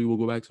literally will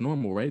go back to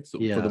normal, right? So,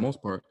 for the yeah,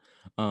 most part,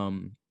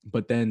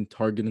 but then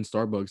Target and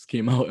Starbucks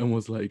came out and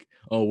was like,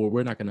 oh, well,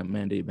 we're not going to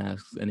mandate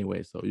masks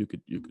anyway. So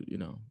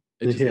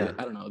it just, yeah.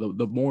 I don't know.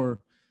 The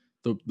more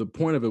the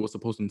point of it was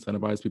supposed to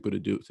incentivize people to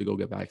go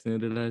get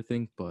vaccinated, I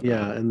think, but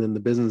Yeah, and then the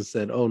business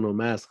said, "Oh, no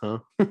mask, huh?"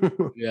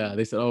 yeah,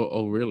 they said,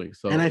 oh, really? And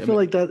So, I I feel mean,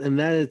 like that, and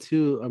that is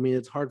too. I mean,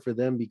 it's hard for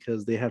them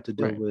because they have to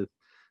deal right, with,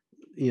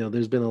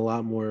 there's been a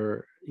lot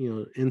more,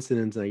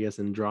 incidents, I guess,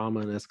 and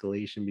drama and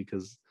escalation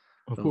because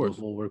of of the course.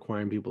 whole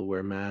requiring people to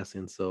wear masks.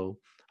 And so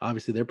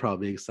obviously they're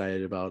probably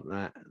excited about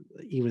not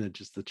even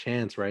just the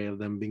chance, right, of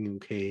them being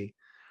okay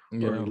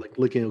or Yeah. like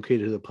looking okay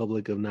to the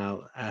public of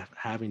now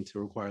having to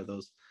require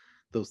those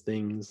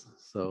things.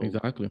 So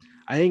Exactly.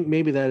 I think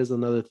maybe that is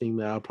another thing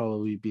that I'll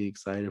probably be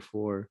excited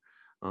for.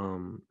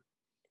 Um,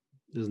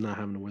 is not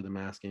having to wear the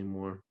mask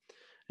anymore.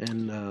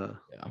 And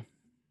Yeah.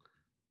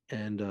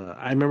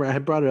 I remember I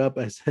had brought it up.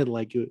 I said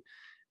like it,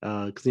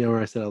 because where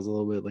I said I was a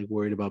little bit like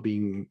worried about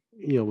being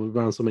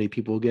around so many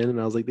people again, and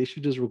I was like they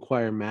should just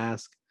require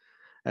masks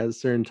at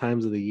certain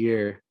times of the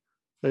year,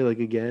 like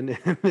again.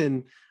 And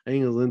then I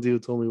think it was Lindsay who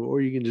told me,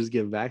 or you can just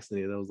get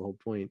vaccinated. That was the whole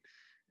point,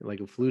 like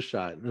a flu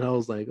shot. And I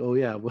was like, oh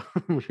yeah, well,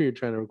 we're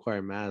trying to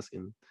require masks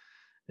and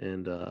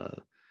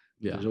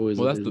Yeah. there's always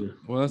Well, there's a,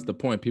 that's the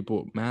point.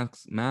 People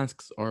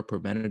masks are a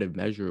preventative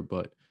measure,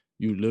 but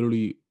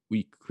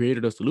we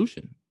created a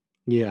solution.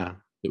 yeah,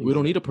 We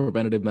don't need a exactly,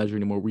 preventative measure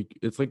anymore.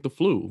 It's like the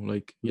flu.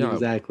 Like, yeah,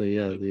 exactly,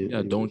 yeah,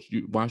 yeah, don't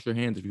you wash your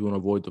hands if you want to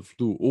avoid the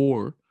flu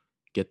or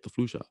get the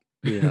flu shot.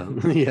 yeah,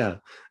 yeah,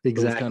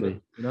 So it's kind of,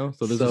 exactly.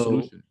 so there's a So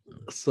solution.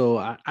 so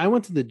I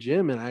went to the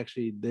gym and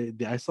actually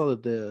I saw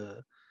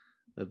that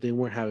they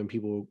weren't having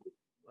people.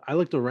 I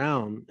looked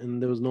around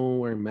and there was no one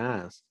wearing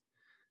masks.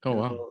 Oh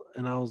wow.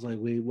 And I was like,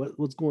 wait,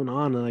 what's going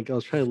on? And like I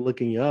was trying to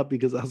looking up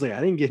because I was like, I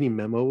didn't get any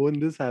memo when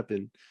this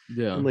happened.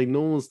 And Yeah. like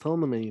no one was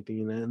telling them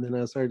anything. And then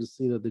I started to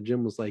see that the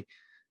gym was like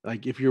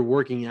if you're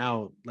working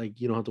out, like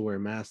you don't have to wear a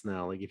mask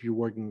now. Like if you're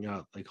working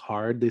out like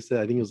hard, they said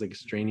I think it was like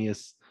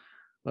strenuous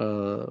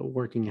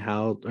working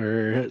out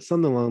or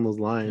something along those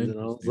lines. And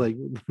I was Interesting. like,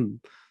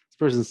 this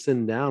person's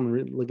sitting down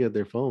looking at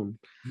their phone.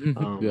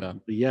 Yeah.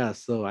 But yeah,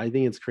 so I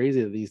think it's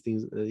crazy that these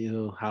things,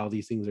 how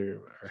these things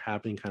are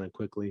happening kind of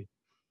quickly.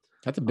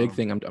 That's a big um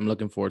thing. I'm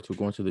looking forward to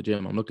going to the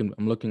gym. I'm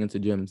looking into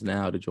gyms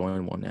now to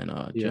join one, and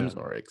yeah, gyms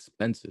are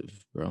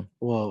expensive, bro.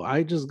 well,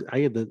 I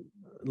get the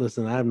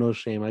listen, I have no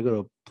shame, I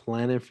go to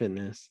Planet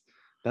Fitness.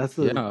 That's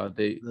Yeah,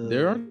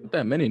 there the aren't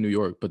that many in New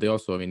York, but they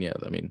also, I mean, yeah,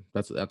 I mean,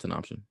 that's an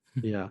option.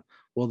 yeah,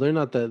 well, they're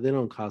not that, they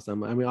don't cost that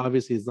much. I mean,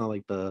 obviously it's not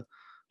like the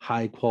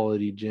high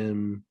quality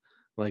gym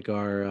like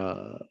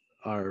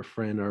our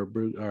friend,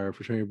 our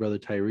fraternity brother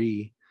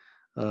Tyree.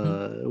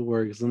 Mhm.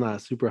 work. It's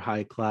not super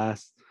high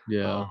class.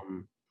 Yeah.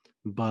 Um,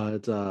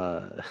 but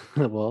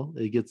well,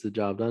 it gets the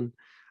job done.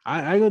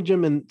 I go to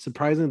gym, and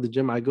surprisingly, the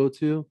gym I go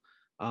to,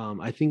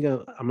 I think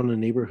I'm in a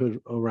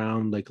neighborhood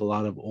around like a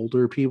lot of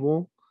older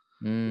people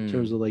in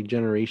terms of Mm. like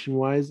generation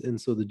wise, and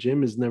so the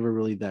gym is never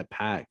really that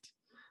packed,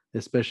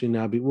 especially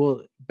now.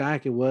 Well,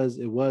 back it was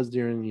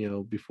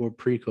during before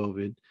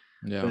pre-COVID,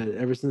 Yeah. but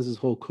ever since this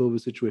whole COVID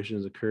situation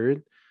has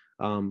occurred,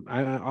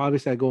 I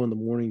obviously I go in the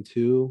morning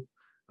too,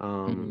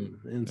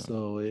 Mhm. and Yeah.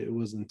 so it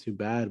wasn't too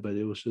bad, but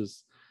it was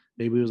just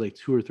maybe it was like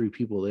two or three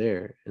people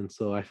there, and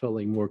so I felt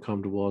like more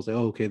comfortable. I was like,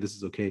 oh, okay, this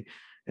is okay,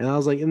 and I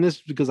was like, and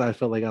this because I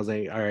felt like I was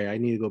like, all right, I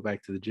need to go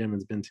back to the gym.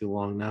 It's been too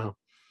long now.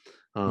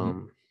 Mhm.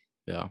 Um,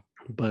 Yeah.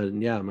 but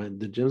yeah,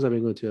 the gyms I've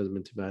been going to hasn't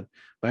been too bad.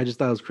 But I just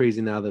thought it was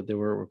crazy now that they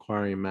weren't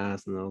requiring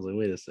masks, and I was like,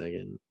 wait a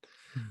second,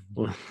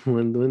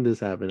 when this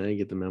happened, I didn't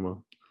get the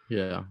memo.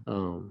 Yeah.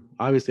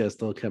 Obviously I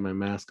still kept my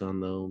mask on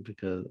though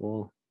because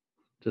well,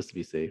 just to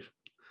be safe.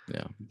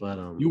 Yeah. But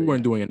You weren't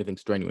yeah, doing anything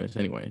strenuous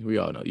anyway. We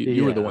all know.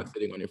 You were the one yeah,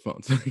 sitting on your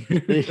phones.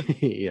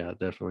 yeah,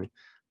 definitely.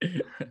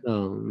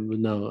 But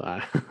no,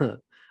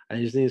 I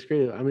just think it's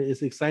great. I mean,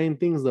 it's exciting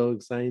things though.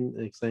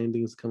 Exciting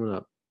things coming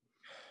up.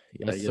 I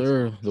Yes, guess we'll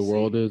sir. have to The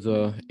world see.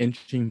 is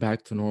inching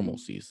back to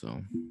normalcy.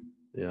 So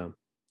Yeah.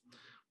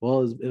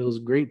 Well, it was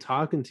great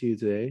talking to you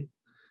today.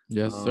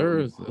 yes,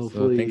 sir. Thanks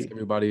Hopefully,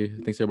 everybody.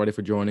 Thanks everybody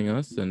for joining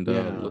us and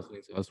yeah.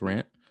 listening to us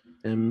rant.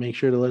 And make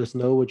sure to let us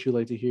know what you'd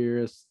like to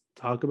hear us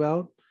talk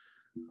about.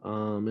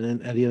 And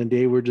then at the end of the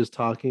day, we're just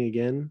talking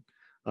again.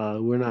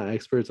 We're not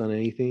experts on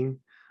anything.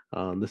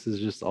 This is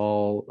just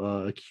all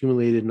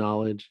accumulated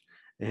knowledge,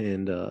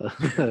 and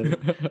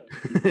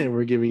and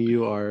we're giving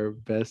you our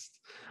best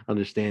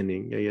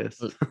understanding, I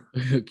guess.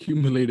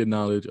 Accumulated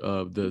knowledge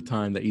of the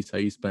time that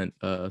Isai spent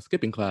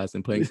skipping class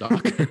and playing soccer.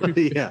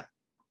 Yeah,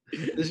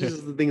 this is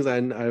just the things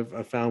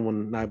I found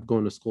when I'm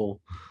going to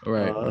school.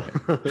 Right,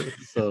 right.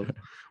 So,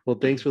 well,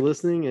 thanks for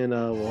listening, and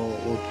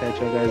we'll catch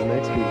you guys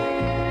next week.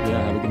 Yeah,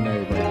 have a good night,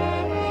 everybody.